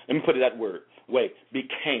became, let me put it that way,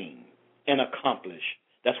 became and accomplished.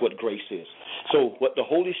 That's what grace is. So what the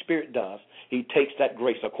Holy Spirit does, he takes that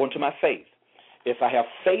grace according to my faith. If I have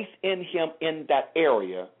faith in him in that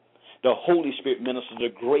area, the Holy Spirit ministers the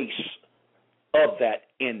grace of that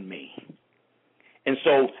in me. And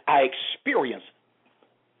so I experience,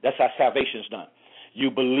 that's how salvation is done. You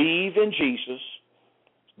believe in Jesus,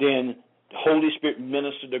 then the Holy Spirit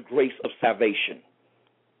ministers the grace of salvation.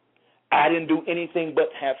 I didn't do anything but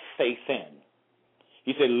have faith in.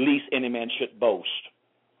 He said, least any man should boast.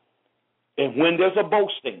 And when there's a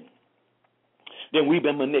boasting, then we've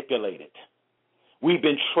been manipulated. We've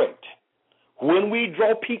been tricked. When we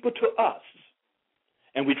draw people to us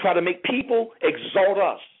and we try to make people exalt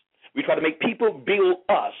us, we try to make people build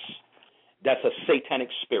us, that's a satanic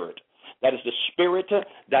spirit. That is the spirit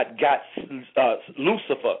that got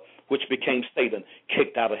Lucifer, which became Satan,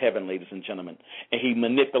 kicked out of heaven, ladies and gentlemen. And he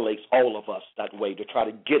manipulates all of us that way to try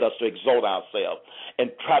to get us to exalt ourselves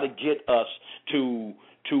and try to get us to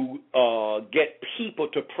get people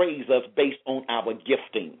to praise us based on our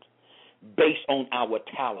gifting, based on our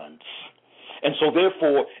talents. And so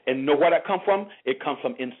therefore, and know where that come from? It comes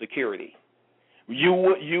from insecurity.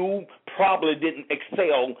 You probably didn't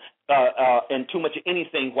excel in too much of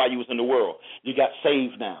anything while you was in the world. You got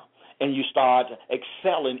saved now, and you start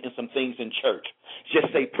excelling in some things in church.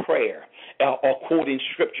 Just say prayer or quoting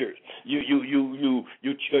scriptures. You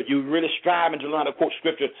really striving to learn how to quote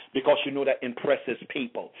scripture because you know that impresses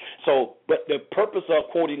people. So, but the purpose of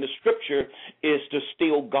quoting the scripture is to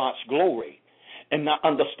steal God's glory. And not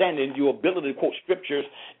understanding your ability to quote scriptures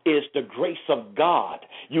is the grace of God.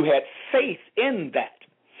 You had faith in that.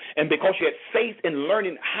 And because you had faith in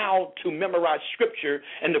learning how to memorize scripture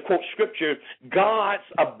and to quote scripture, God's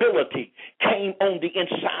ability came on the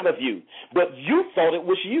inside of you. But you thought it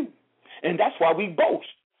was you. And that's why we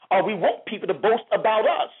boast. Or we want people to boast about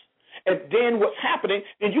us. And then what's happening,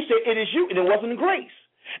 then you say it is you, and it wasn't grace.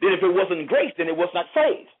 Then if it wasn't grace, then it was not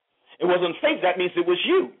faith. It wasn't faith, that means it was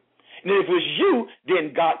you. And if it was you,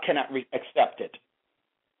 then God cannot accept it.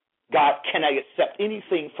 God cannot accept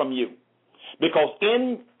anything from you. Because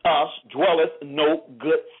in us dwelleth no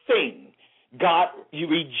good thing. God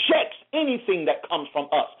rejects anything that comes from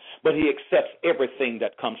us, but he accepts everything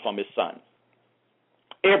that comes from his son.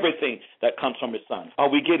 Everything that comes from his son. Are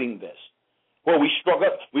we getting this? Well, we struggle.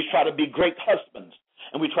 We try to be great husbands,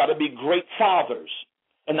 and we try to be great fathers,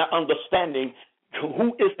 and not understanding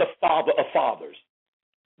who is the father of fathers.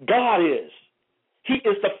 God is. He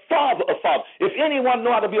is the father of fathers. If anyone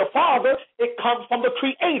know how to be a father, it comes from the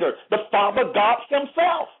creator, the Father God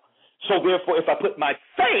himself. So therefore, if I put my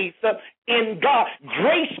faith in God,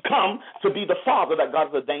 grace comes to be the father that God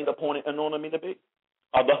has ordained, appointed, and anointed me to be,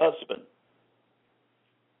 or the husband.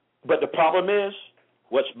 But the problem is,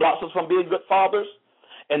 what blocks us from being good fathers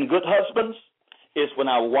and good husbands is when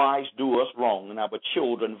our wives do us wrong and our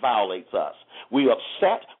children violates us. We are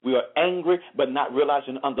upset, we are angry, but not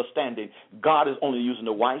realizing and understanding God is only using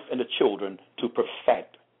the wife and the children to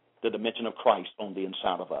perfect the dimension of Christ on the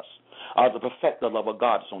inside of us, or to perfect the love of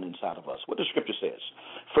God that's on the inside of us. What the scripture says,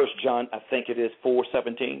 1 John, I think it is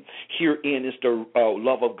 4:17, herein is the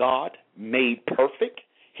love of God made perfect.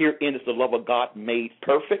 Herein is the love of God made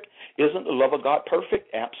perfect. Isn't the love of God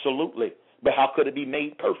perfect? Absolutely. But how could it be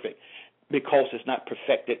made perfect? Because it's not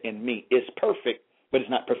perfected in me. It's perfect, but it's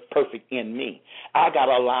not perfect in me. I got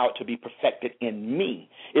to allow it to be perfected in me.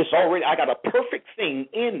 I got a perfect thing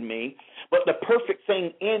in me, but the perfect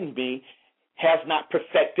thing in me has not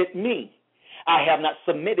perfected me. I have not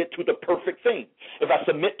submitted to the perfect thing. If I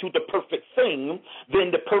submit to the perfect thing,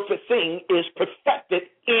 then the perfect thing is perfected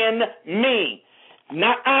in me,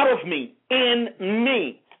 not out of me, in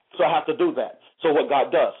me. So I have to do that. So what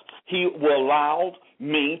God does, he will allow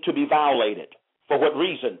me to be violated. For what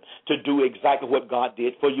reason? To do exactly what God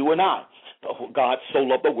did for you and I. God so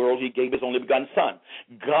loved the world, he gave his only begotten son.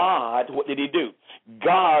 God, what did he do?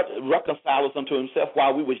 God reconciled us unto himself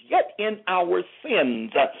while we was yet in our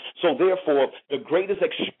sins. So therefore, the greatest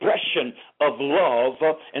expression of love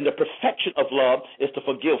and the perfection of love is to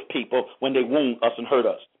forgive people when they wound us and hurt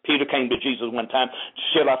us. Peter came to Jesus one time.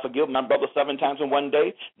 Shall I forgive my brother 7 times in one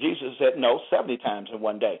day? Jesus said, no, 70 times in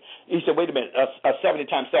one day. He said, wait a minute, 70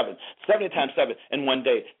 times 7. 70 times 7 in one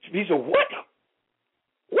day. He said, what?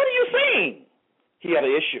 What are you saying? He had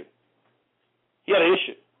an issue. He had an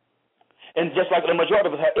issue. And just like the majority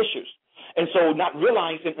of us had issues. And so not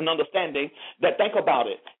realizing and understanding that, think about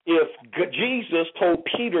it, if Jesus told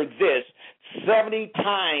Peter this 70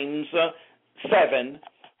 times 7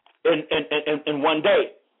 in one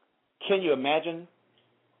day. Can you imagine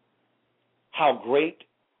how great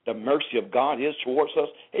the mercy of God is towards us?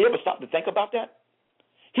 Have you ever stopped to think about that?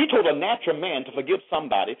 He told a natural man to forgive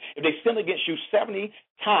somebody. If they sin against you 70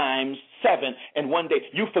 times 7 in one day,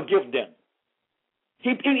 you forgive them.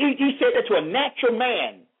 He said that to a natural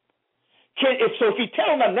man. So if he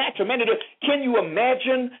tells a natural man to do it, can you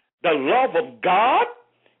imagine the love of God?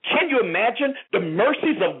 Can you imagine the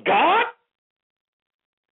mercies of God?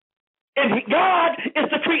 And God is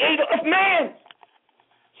the creator of man.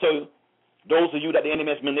 So those of you that the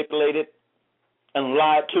enemy has manipulated and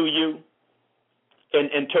lied to you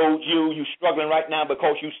and told you you're struggling right now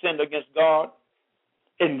because you sinned against God,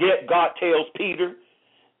 and yet God tells Peter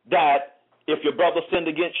that if your brother sinned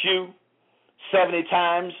against you 70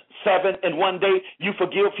 times 7 in one day, you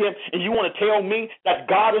forgive him, and you want to tell me that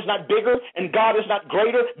God is not bigger and God is not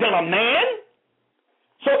greater than a man?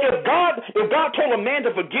 So if God told a man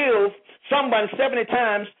to forgive somebody 70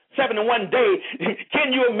 times 7 in one day,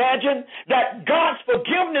 can you imagine that God's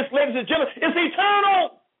forgiveness, ladies and gentlemen, is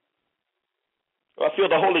eternal? I feel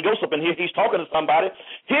the Holy Ghost up in here. He's talking to somebody.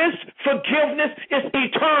 His forgiveness is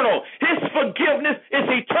eternal. His forgiveness is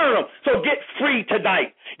eternal. So get free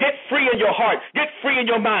tonight. Get free in your heart. Get free in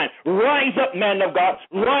your mind. Rise up, man of God.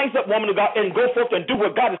 Rise up, woman of God, and go forth and do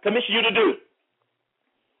what God has commissioned you to do.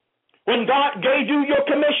 When God gave you your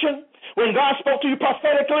commission, when God spoke to you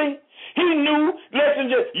prophetically, he knew, listen,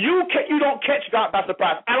 you don't catch God by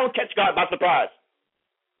surprise. I don't catch God by surprise.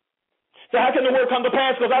 So how can the word come to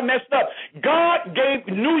pass? Because I messed up. God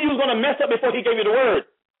knew you was going to mess up before he gave you the word.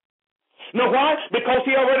 Know why? Because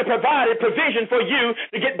he already provided provision for you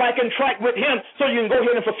to get back in track with him so you can go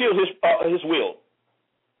ahead and fulfill his will.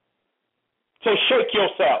 So shake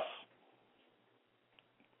yourself.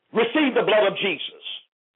 Receive the blood of Jesus.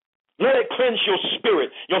 Let it cleanse your spirit,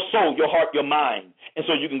 your soul, your heart, your mind, and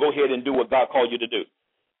so you can go ahead and do what God called you to do.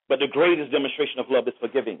 But the greatest demonstration of love is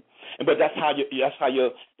forgiving. But that's how you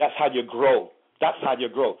grow. That's how you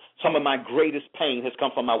grow. Some of my greatest pain has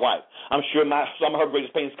come from my wife. I'm sure some of her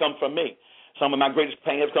greatest pain has come from me. Some of my greatest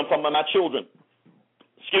pain has come from my children.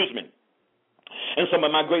 Excuse me. And some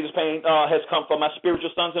of my greatest pain has come from my spiritual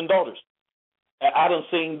sons and daughters. I done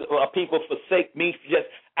seen people forsake me just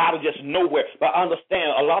out of just nowhere. But I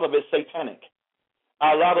understand a lot of it is satanic.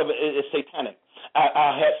 A lot of it is satanic.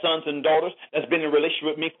 I had sons and daughters that's been in a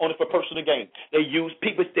relationship with me only for personal gain.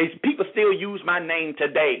 People still use my name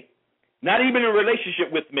today. Not even in a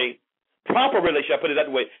relationship with me. Proper relationship, I put it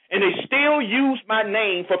that way. And they still use my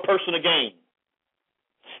name for personal gain.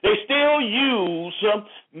 They still use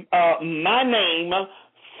my name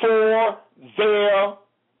for their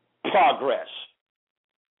progress.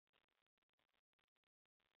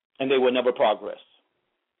 And they will never progress.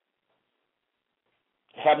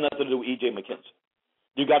 Have nothing to do with E.J. McKenzie.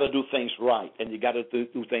 You got to do things right, and you got to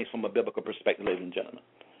do things from a biblical perspective, ladies and gentlemen.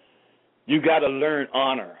 You got to learn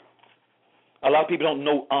honor. A lot of people don't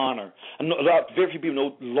know honor. Very few people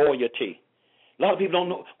know loyalty. A lot of people don't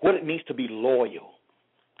know what it means to be loyal.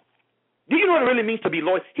 Do you know what it really means to be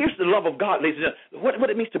loyal? Here's the love of God, ladies and gentlemen. What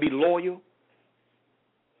it means to be loyal.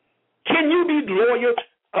 Can you be loyal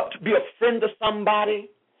to be a friend to somebody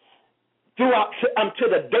throughout until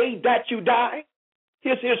the day that you die?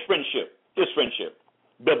 Here's friendship. Here's friendship,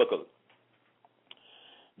 biblically.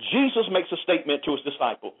 Jesus makes a statement to his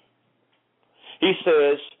disciple. He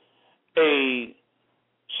says, a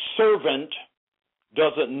servant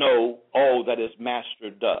doesn't know all that his master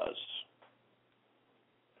does,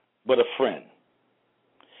 but a friend.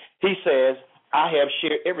 He says, I have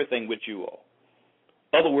shared everything with you all.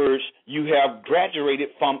 In other words, you have graduated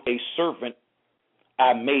from a servant.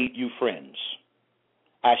 I made you friends.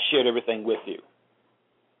 I shared everything with you.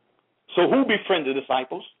 So who befriended the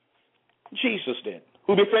disciples? Jesus did.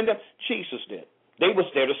 Who befriended them? Jesus did. They was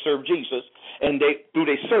there to serve Jesus, and through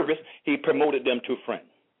their service, he promoted them to friend.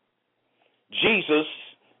 Jesus,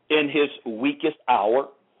 in his weakest hour,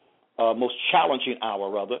 most challenging hour,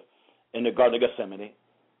 rather, in the Garden of Gethsemane,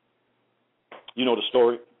 you know the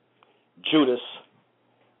story. Judas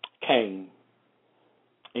came.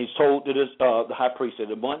 He's told to the high priest,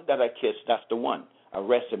 the one that I kissed, that's the one.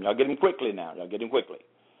 Arrest him. Now get him quickly now.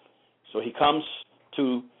 So he comes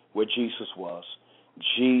to where Jesus was.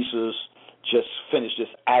 Jesus just finished this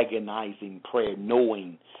agonizing prayer,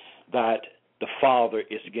 knowing that the Father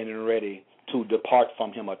is getting ready to depart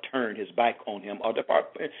from him or turn his back on him or depart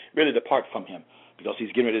from him, because he's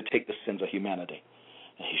getting ready to take the sins of humanity.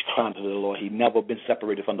 And he's crying to the Lord. He'd never been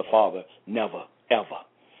separated from the Father, never, ever.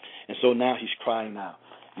 And so now he's crying out,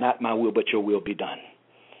 not my will, but your will be done.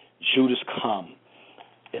 Judas come.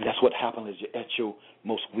 And that's what happens at your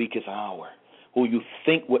most weakest hour. who you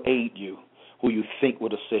think will aid you, who you think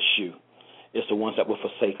will assist you, is the ones that will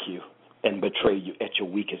forsake you and betray you at your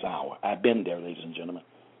weakest hour. I've been there, ladies and gentlemen.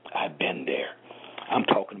 I've been there. I'm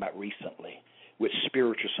talking about recently with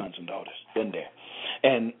spiritual sons and daughters. Been there.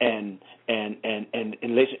 And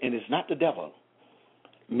it's not the devil.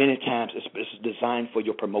 Many times it's designed for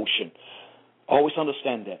your promotion. Always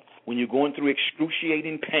understand that. When you're going through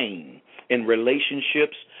excruciating pain in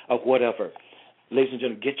relationships or whatever, ladies and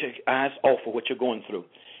gentlemen, get your eyes off of what you're going through.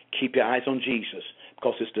 Keep your eyes on Jesus,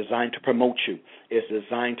 because it's designed to promote you. It's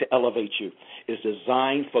designed to elevate you. It's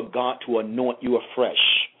designed for God to anoint you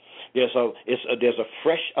afresh. There's a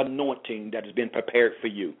fresh anointing that has been prepared for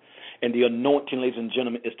you. And the anointing, ladies and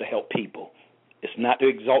gentlemen, is to help people. It's not to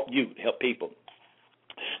exalt you, to help people.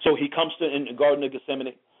 So he comes to in the Garden of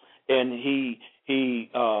Gethsemane, and he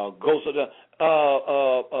goes to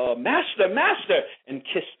the Master, and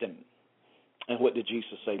kissed him. And what did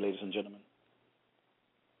Jesus say, ladies and gentlemen?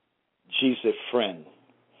 Jesus said, friend,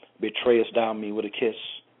 betrayest thou me with a kiss?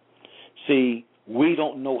 See, we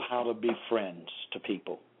don't know how to be friends to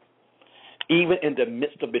people. Even in the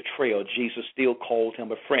midst of betrayal, Jesus still called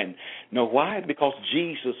him a friend. Now, why? Because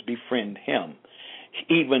Jesus befriended him,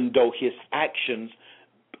 even though his actions,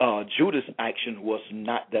 Judas' action was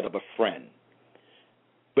not that of a friend.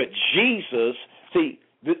 But Jesus, see,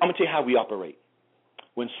 I'm going to tell you how we operate.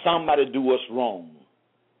 When somebody do us wrong,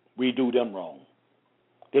 we do them wrong,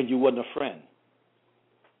 then you wasn't a friend.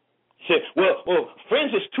 You say, well,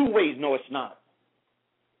 friends is two ways. No, it's not.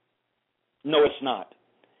 No, it's not.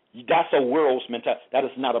 That's a world's mentality. That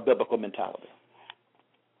is not a biblical mentality.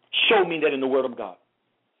 Show me that in the Word of God.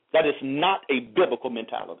 That is not a biblical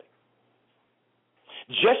mentality.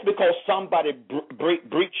 Just because somebody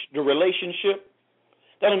breached the relationship,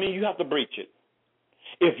 that doesn't mean you have to breach it.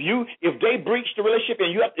 If they breach the relationship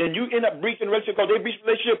and you end up breaching the relationship because they breached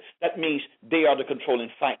the relationship, that means they are the controlling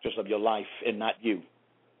factors of your life and not you.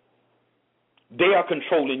 They are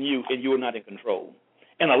controlling you and you are not in control.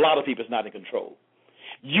 And a lot of people is not in control.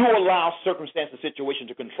 You allow circumstances, situation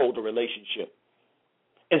to control the relationship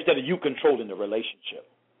instead of you controlling the relationship.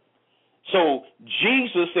 So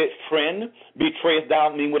Jesus said, friend, betrayest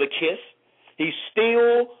thou me with a kiss? He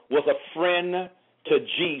still was a friend to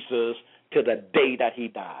Jesus to the day that he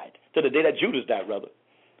died, to the day that Judas died, rather.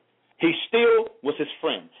 He still was his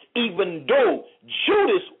friend. Even though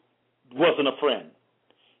Judas wasn't a friend,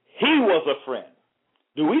 he was a friend.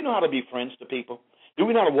 Do we know how to be friends to people? Do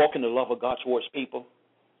we know how to walk in the love of God towards people?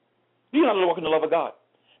 Do you know how to walk in the love of God?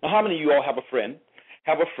 Now, how many of you all have a friend,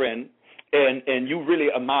 and you really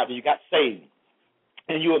admired them? You got saved,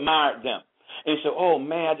 and you admired them. And you say, oh,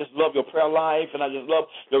 man, I just love your prayer life, and I just love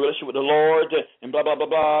your relationship with the Lord, and blah, blah, blah,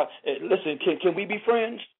 blah. Listen, can we be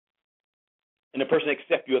friends? And the person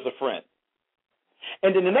accepts you as a friend.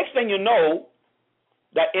 And then the next thing you know,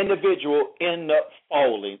 that individual end up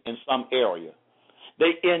falling in some area.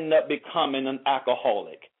 They end up becoming an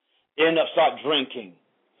alcoholic, end up start drinking.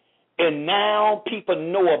 And now people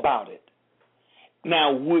know about it.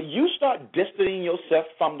 Now, will you start distancing yourself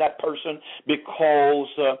from that person because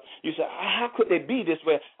you say, how could they be this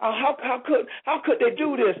way? How could they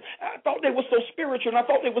do this? I thought they were so spiritual, and I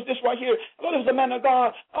thought they was this right here. I thought it was a man of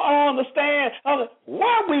God. I don't understand.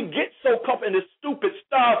 Why we get so caught in this stupid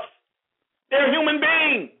stuff? They're a human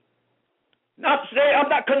being. Not to say I'm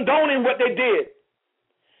not condoning what they did.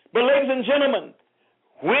 But ladies and gentlemen,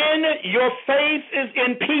 when your faith is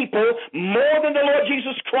in people more than the Lord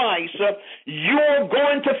Jesus Christ, you're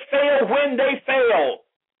going to fail when they fail.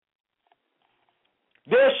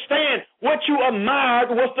 They'll stand. What you admired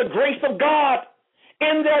was the grace of God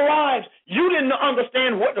in their lives. You didn't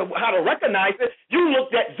understand how to recognize it. You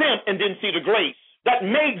looked at them and didn't see the grace that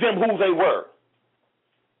made them who they were.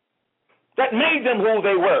 That made them who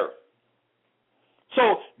they were.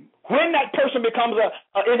 So when that person becomes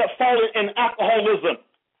end up falling in alcoholism,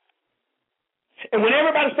 and when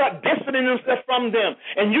everybody starts distancing themselves from them,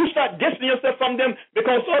 and you start distancing yourself from them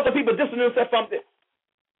because other people distancing themselves from them,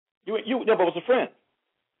 you never was a friend.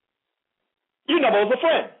 You never was a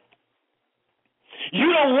friend. You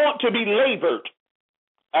don't want to be labored.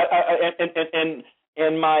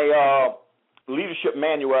 In my leadership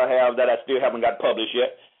manual I have that I still haven't got published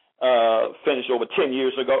yet, finished over 10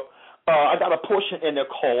 years ago, I got a portion in there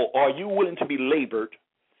called, Are You Willing to Be Labored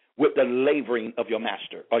with the Laboring of Your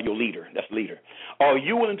Master or your leader? That's leader. Are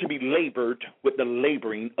you willing to be labored with the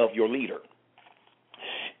laboring of your leader?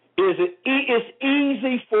 It's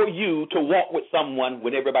easy for you to walk with someone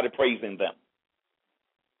when everybody praising them.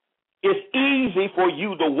 It's easy for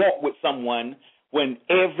you to walk with someone when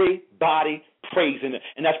everybody praising them.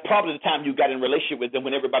 And that's probably the time you got in relationship with them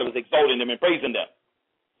when everybody was exalting them and praising them.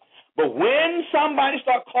 But when somebody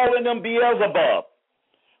start calling them Beelzebub,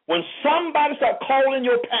 when somebody start calling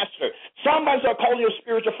your pastor, somebody start calling your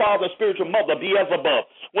spiritual father, spiritual mother, Beelzebub,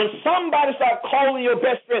 when somebody start calling your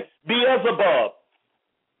best friend Beelzebub,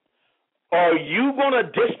 are you going to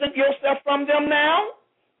distance yourself from them now?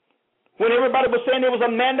 When everybody was saying there was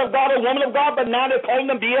a man of God, a woman of God, but now they're calling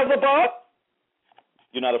them Beelzebub?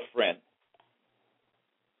 You're not a friend.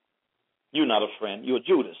 You're not a friend. You're a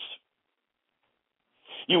Judas.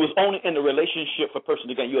 You was only in the relationship for person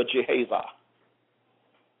to gain. You're a Gehazi.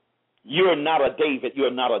 You're not a David.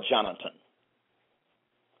 You're not a Jonathan.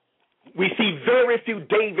 We see very few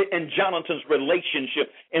David and Jonathan's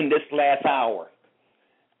relationship in this last hour.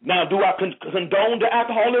 Now, do I condone the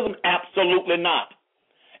alcoholism? Absolutely not.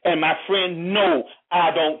 And my friend, no, I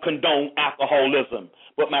don't condone alcoholism.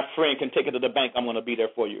 But my friend can take it to the bank. I'm going to be there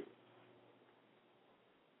for you.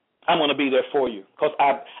 I'm going to be there for you because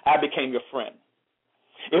I became your friend.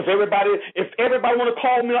 If everybody want to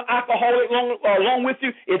call me an alcoholic along with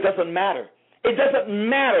you, it doesn't matter. It doesn't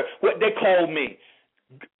matter what they call me.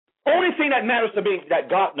 Only thing that matters to me is that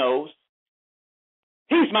God knows.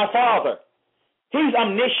 He's my Father. He's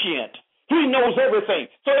omniscient. He knows everything.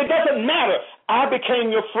 So it doesn't matter. I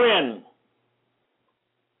became your friend.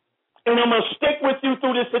 And I'm going to stick with you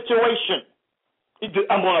through this situation.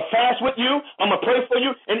 I'm going to fast with you. I'm going to pray for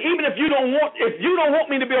you. And even if you don't want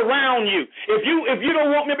me to be around you, if you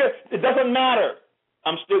don't want me to be, it doesn't matter.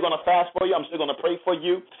 I'm still going to fast for you. I'm still going to pray for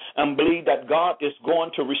you and believe that God is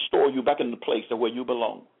going to restore you back in the place of where you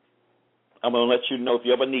belong. I'm going to let you know if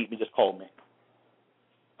you ever need me, just call me.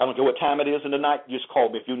 I don't care what time it is in the night, just call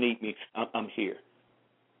me. If you need me, I'm here.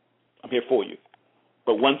 I'm here for you.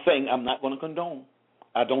 But one thing I'm not going to condone.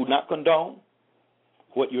 I do not condone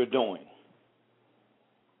what you're doing.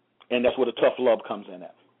 And that's where the tough love comes in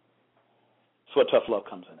at. That's where tough love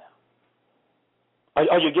comes in at.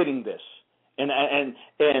 Are you getting this? And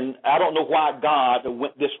I don't know why God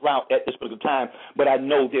went this route at this particular time, but I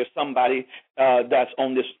know there's somebody that's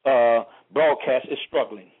on this broadcast is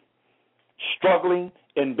struggling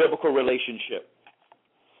in biblical relationship.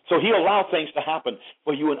 So he allowed things to happen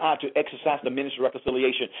for you and I to exercise the ministry of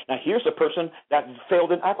reconciliation. Now, here's a person that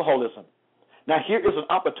failed in alcoholism. Now, here is an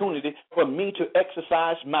opportunity for me to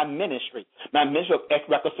exercise my ministry of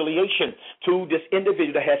reconciliation to this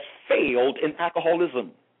individual that has failed in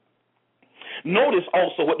alcoholism. Notice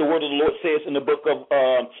also what the word of the Lord says in the book of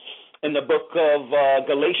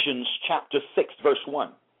Galatians chapter 6, verse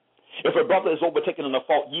 1. If a brother is overtaken in a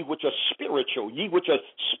fault, ye which are spiritual,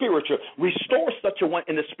 restore such a one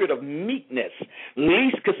in the spirit of meekness,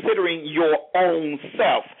 least considering your own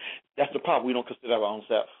self. That's the problem. We don't consider our own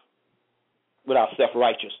self. With our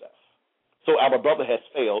self-righteous self. So our brother has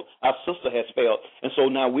failed, our sister has failed, and so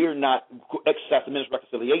now we're not exercising the ministry of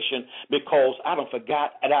reconciliation because I don't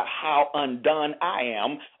forgot about how undone I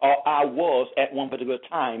am or I was at one particular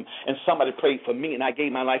time, and somebody prayed for me, and I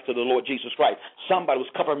gave my life to the Lord Jesus Christ. Somebody was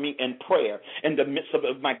covering me in prayer in the midst of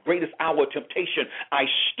my greatest hour of temptation. I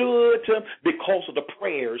stood because of the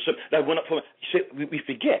prayers that went up for me. We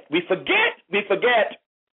forget.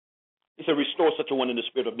 He said, restore such a one in the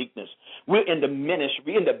spirit of meekness. We're in the ministry,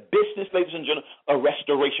 we're in the business, ladies and gentlemen, of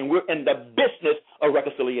restoration. We're in the business of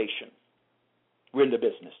reconciliation. We're in the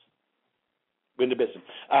business.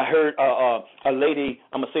 I heard a lady,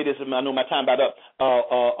 I'm going to say this, I know my time about up,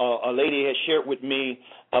 a lady had shared with me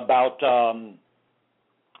about,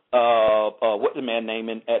 what's the man's name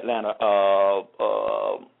in Atlanta?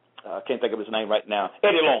 I can't think of his name right now.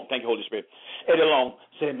 Eddie Long. Thank you, Holy Spirit. Eddie Long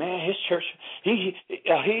said, man, his church, he's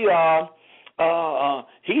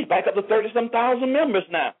back up to 30-some-thousand members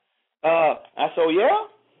now. I said, oh, yeah?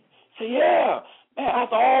 I said, yeah. Man,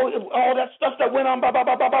 after all that stuff that went on, blah, blah,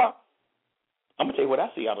 blah, blah, blah. I'm going to tell you what I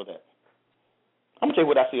see out of that.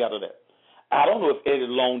 I don't know if Eddie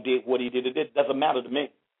Long did what he did. It doesn't matter to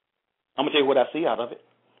me. I'm going to tell you what I see out of it.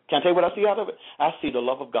 Can I tell you what I see out of it? I see the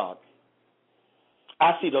love of God.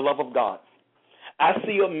 I see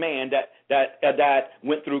a man that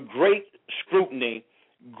went through great scrutiny,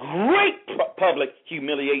 great public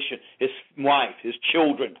humiliation. His wife, his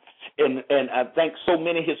children, and I think so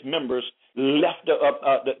many of his members left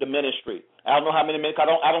the ministry. I don't know how many men.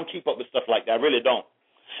 I don't keep up with stuff like that. I really don't.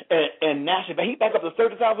 And nationally, but he back up to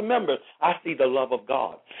 30,000 members. I see the love of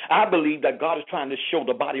God. I believe that God is trying to show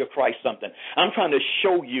the body of Christ something. I'm trying to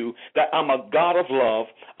show you that I'm a God of love.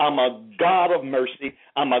 I'm a God of mercy.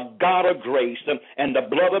 I'm a God of grace, and the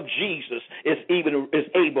blood of Jesus is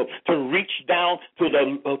able to reach down to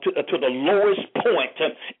the lowest point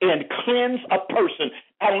and cleanse a person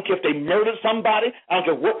I don't care if they murdered somebody. I don't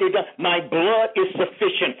care what they done. My blood is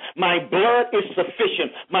sufficient. My blood is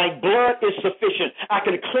sufficient. My blood is sufficient. I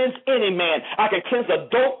can cleanse any man. I can cleanse a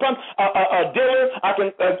dope, a dealer. I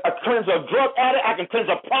can cleanse a drug addict. I can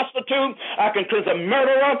cleanse a prostitute. I can cleanse a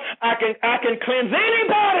murderer. I can cleanse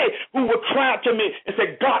anybody who would cry out to me and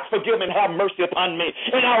say, God, forgive me and have mercy upon me.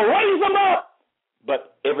 And I'll raise them up.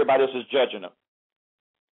 But everybody else is judging them.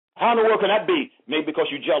 How in the world can that be? Maybe because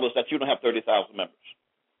you're jealous that you don't have 30,000 members.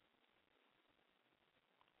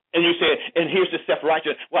 And you say, and here's the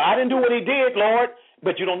self-righteous. Well, I didn't do what he did, Lord,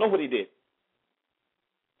 but you don't know what he did.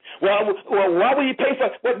 Well, why would he pay for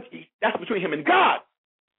it? Well, that's between him and God.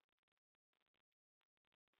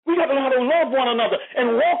 We got to learn how to love one another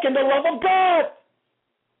and walk in the love of God.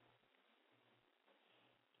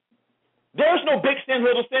 There's no big sin,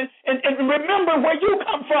 little sin. And remember where you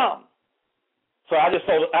come from. So I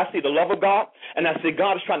see the love of God, and I see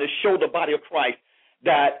God is trying to show the body of Christ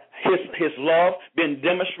that his love been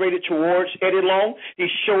demonstrated towards Eddie Long.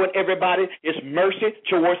 He's showing everybody his mercy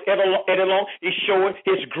towards Eddie Long. He's showing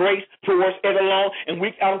his grace towards Eddie Long. And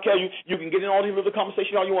I don't care, you can get in all these little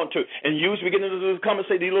conversations all you want to. And usually we get into the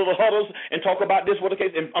conversation, these little huddles, and talk about this, what the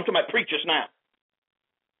case. And I'm talking about preachers now.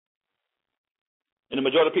 And the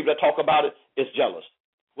majority of people that talk about it is jealous.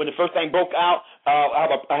 When the first thing broke out, I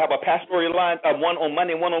have a pastoral line, one on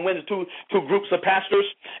Monday and one on Wednesday, two groups of pastors,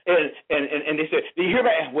 and they said, do you hear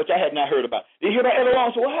about, which I had not heard about, do you hear about Eddie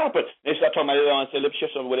Long? So what happened? They started talking about Eddie Long and said, let's share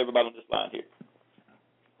something with everybody on this line here.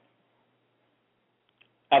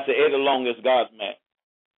 I said, Eddie Long is God's man.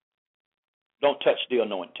 Don't touch the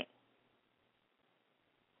anointing.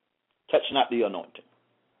 Touch not the anointing.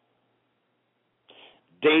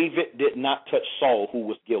 David did not touch Saul, who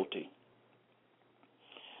was guilty,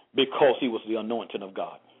 because he was the anointing of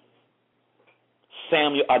God.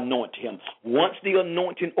 Samuel anointed him. Once the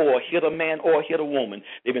anointing oil hit a man or hit a woman,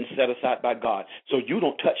 they've been set aside by God. So you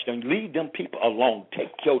don't touch them. Leave them people alone. Take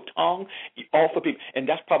your tongue off of people. And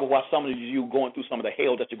that's probably why some of you are going through some of the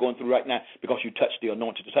hell that you're going through right now, because you touched the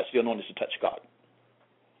anointing. To touch the anointing is to touch God.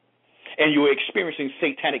 And you're experiencing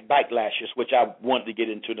satanic backlashes, which I wanted to get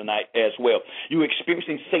into tonight as well. You're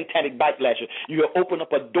experiencing satanic backlashes. You have opened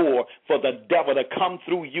up a door for the devil to come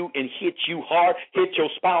through you and hit you hard, hit your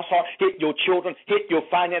spouse hard, hit your children, hit your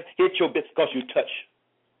finance, hit your business, because you touch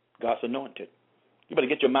God's anointed. You better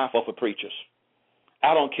get your mouth off of preachers.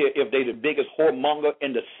 I don't care if they're the biggest whoremonger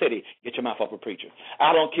in the city. Get your mouth off of preachers.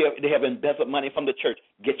 I don't care if they have embezzled money from the church.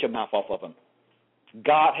 Get your mouth off of them.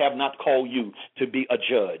 God have not called you to be a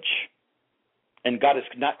judge. And God has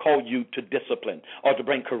not called you to discipline or to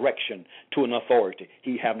bring correction to an authority.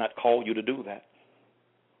 He have not called you to do that.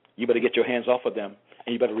 You better get your hands off of them,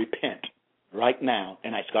 and you better repent right now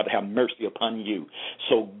and ask God to have mercy upon you,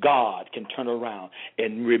 so God can turn around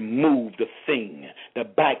and remove the thing, the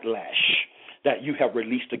backlash that you have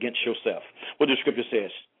released against yourself. What the scripture says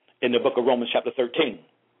in the book of Romans chapter 13,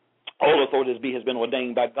 all authority has been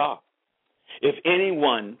ordained by God. If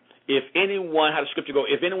anyone, how does scripture go?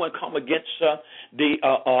 If anyone come against the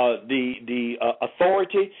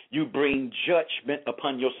authority, you bring judgment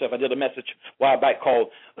upon yourself. I did a message a while back called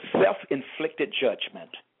self-inflicted judgment.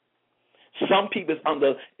 Some people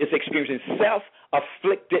is experiencing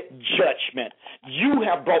self-afflicted judgment. You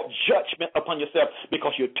have brought judgment upon yourself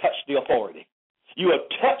because you touched the authority. You have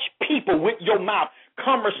touched people with your mouth,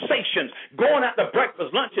 conversations, going out to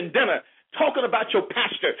breakfast, lunch, and dinner, talking about your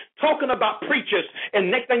pastor, talking about preachers, and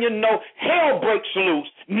next thing you know, hell breaks loose.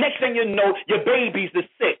 Next thing you know, your baby's is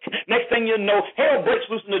sick. Next thing you know, hell breaks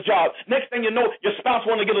loose in the job. Next thing you know, your spouse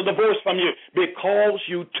wants to get a divorce from you because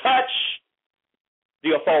you touched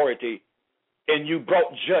the authority and you brought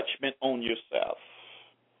judgment on yourself.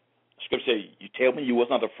 Scripture says, you tell me you was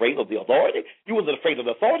not afraid of the authority? You wasn't afraid of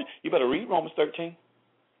the authority? You better read Romans 13.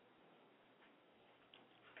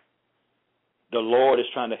 The Lord is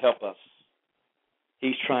trying to help us.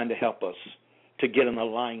 He's trying to help us to get in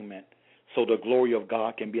alignment so the glory of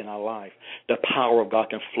God can be in our life. The power of God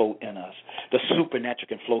can flow in us. The supernatural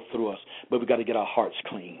can flow through us. But we got to get our hearts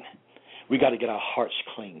clean. We got to get our hearts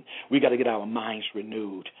clean. We got to get our minds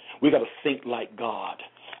renewed. We got to think like God.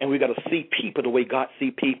 And we got to see people the way God see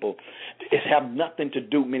people. It have nothing to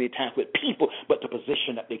do many times with people, but the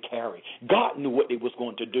position that they carry. God knew what they was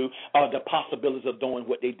going to do, the possibilities of doing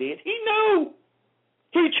what they did. He knew.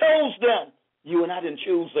 He chose them. You and I didn't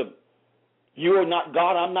choose them. You are not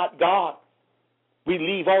God. I'm not God. We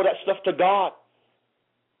leave all that stuff to God.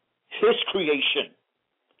 His creation,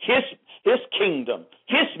 His kingdom,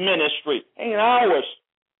 His ministry ain't ours.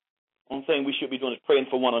 One thing we should be doing is praying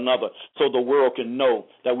for one another so the world can know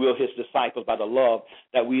that we're his disciples by the love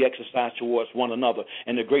that we exercise towards one another.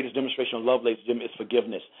 And the greatest demonstration of love, ladies and gentlemen, is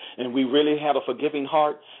forgiveness. And we really have a forgiving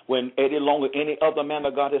heart when Eddie Long or any other man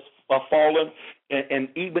of God has fallen. And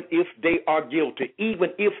even if they are guilty,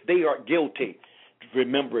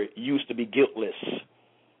 remember, it used to be guiltless.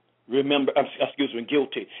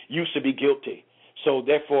 Guilty. Used to be guilty. So,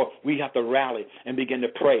 therefore, we have to rally and begin to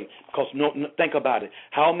pray. Because think about it.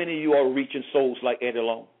 How many of you are reaching souls like Eddie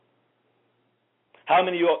Long? How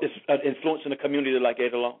many of you are influencing the community like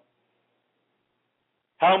Eddie Long?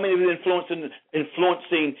 How many of you are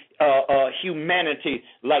influencing humanity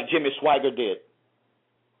like Jimmy Swaggart did?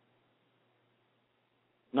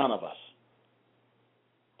 None of us.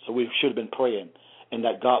 So we should have been praying, and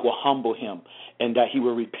that God will humble him, and that he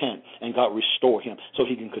will repent, and God restore him, so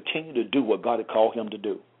he can continue to do what God had called him to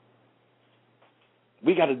do.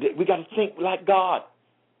 We got to think like God.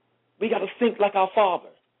 We got to think like our Father.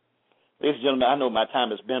 Ladies and gentlemen, I know my time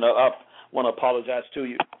has been up. I want to apologize to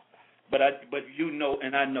you, but you know,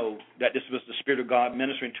 and I know that this was the Spirit of God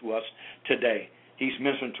ministering to us today. He's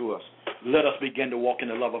ministering to us. Let us begin to walk in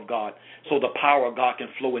the love of God, so the power of God can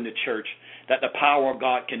flow in the church, that the power of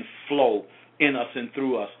God can flow in us and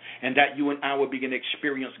through us, and that you and I will begin to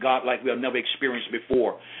experience God like we have never experienced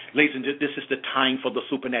before. Ladies and gentlemen, this is the time for the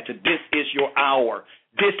supernatural. This is your hour.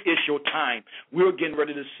 This is your time. We're getting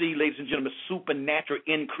ready to see, ladies and gentlemen, supernatural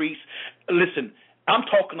increase. Listen, I'm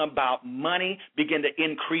talking about money begin to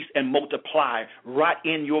increase and multiply right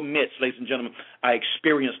in your midst, ladies and gentlemen. I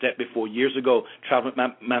experienced that before years ago, traveling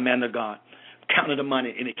with my man of God, counting the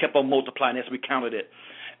money, and it kept on multiplying as we counted it.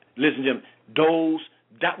 Listen, gentlemen,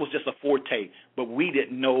 that was just a forte, but we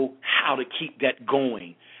didn't know how to keep that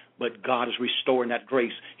going. But God is restoring that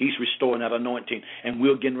grace. He's restoring that anointing, and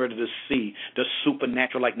we're getting ready to see the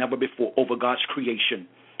supernatural like never before over God's creation.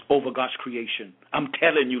 Over God's creation. I'm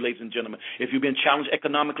telling you, ladies and gentlemen, if you've been challenged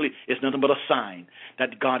economically, it's nothing but a sign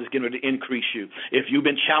that God is getting ready to increase you. If you've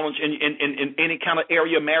been challenged in any kind of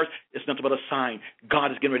area of marriage, it's nothing but a sign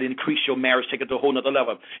God is getting ready to increase your marriage, take it to a whole nother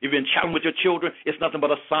level. If you've been challenged with your children, it's nothing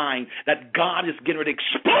but a sign that God is getting ready to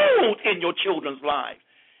explode in your children's lives.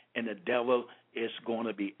 And the devil is going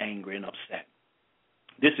to be angry and upset.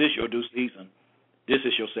 This is your due season. This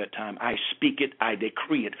is your set time. I speak it, I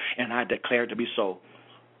decree it, and I declare it to be so.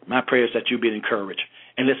 My prayer is that you be encouraged,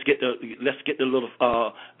 and let's get the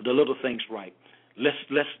little things right. Let's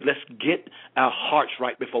get our hearts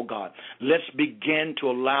right before God. Let's begin to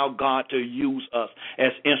allow God to use us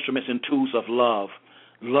as instruments and tools of love.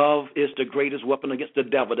 Love is the greatest weapon against the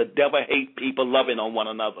devil. The devil hates people loving on one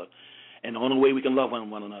another, and the only way we can love on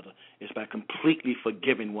one another is by completely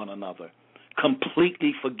forgiving one another.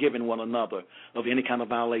 Completely forgiving one another of any kind of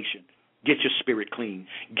violation. Get your spirit clean.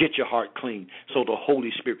 Get your heart clean so the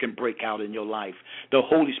Holy Spirit can break out in your life. The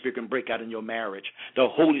Holy Spirit can break out in your marriage. The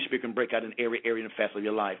Holy Spirit can break out in every area and facet of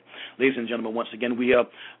your life. Ladies and gentlemen, once again, we have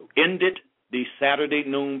ended the Saturday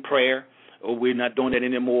noon prayer. We're not doing that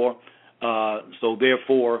anymore. So,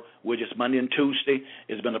 therefore, we're just Monday and Tuesday.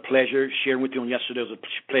 It's been a pleasure sharing with you on yesterday. It was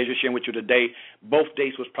a pleasure sharing with you today. Both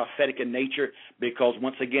days was prophetic in nature because,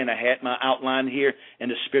 once again, I had my outline here,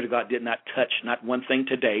 and the Spirit of God did not touch not one thing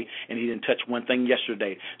today, and he didn't touch one thing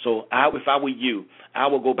yesterday. So, if I were you, I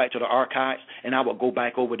will go back to the archives, and I will go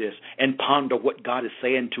back over this and ponder what God is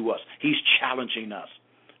saying to us. He's challenging us.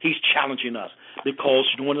 He's challenging us because,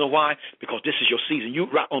 you want to know why? Because this is your season. You're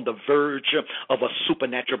right on the verge of a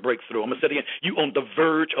supernatural breakthrough. I'm going to say it again. You're on the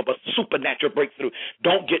verge of a supernatural breakthrough.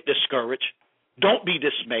 Don't get discouraged. Don't be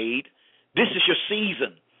dismayed. This is your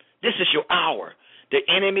season. This is your hour. The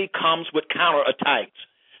enemy comes with counterattacks.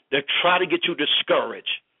 They try to get you discouraged.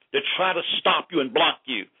 They try to stop you and block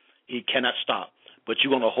you. He cannot stop. But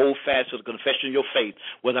you're going to hold fast to the confession of your faith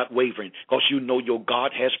without wavering because you know your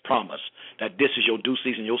God has promised that this is your due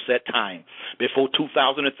season, your set time. Before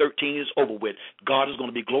 2013 is over with, God is going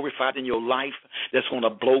to be glorified in your life. That's going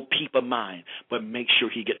to blow people's mind. But make sure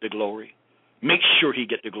he get the glory. Make sure he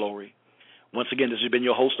get the glory. Once again, this has been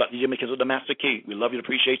your host, Dr. Jim McKenzie, the Master Key. We love you and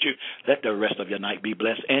appreciate you. Let the rest of your night be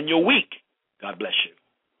blessed and your week. God bless you.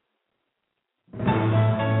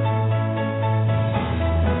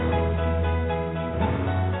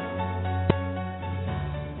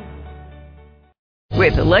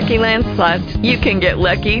 With the Lucky Land Slots, you can get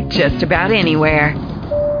lucky just about anywhere.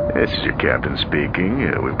 This is your captain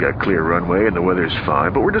speaking. We've got clear runway and the weather's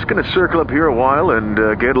fine, but we're just going to circle up here a while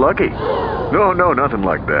and get lucky. No, nothing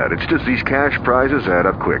like that. It's just these cash prizes add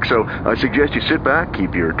up quick. So I suggest you sit back,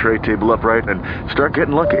 keep your tray table upright, and start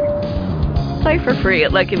getting lucky. Play for free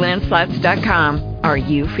at LuckyLandSlots.com. Are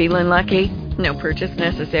you feeling lucky? No purchase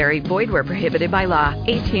necessary. Void where prohibited by law.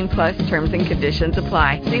 18+ terms and conditions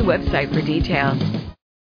apply. See website for details.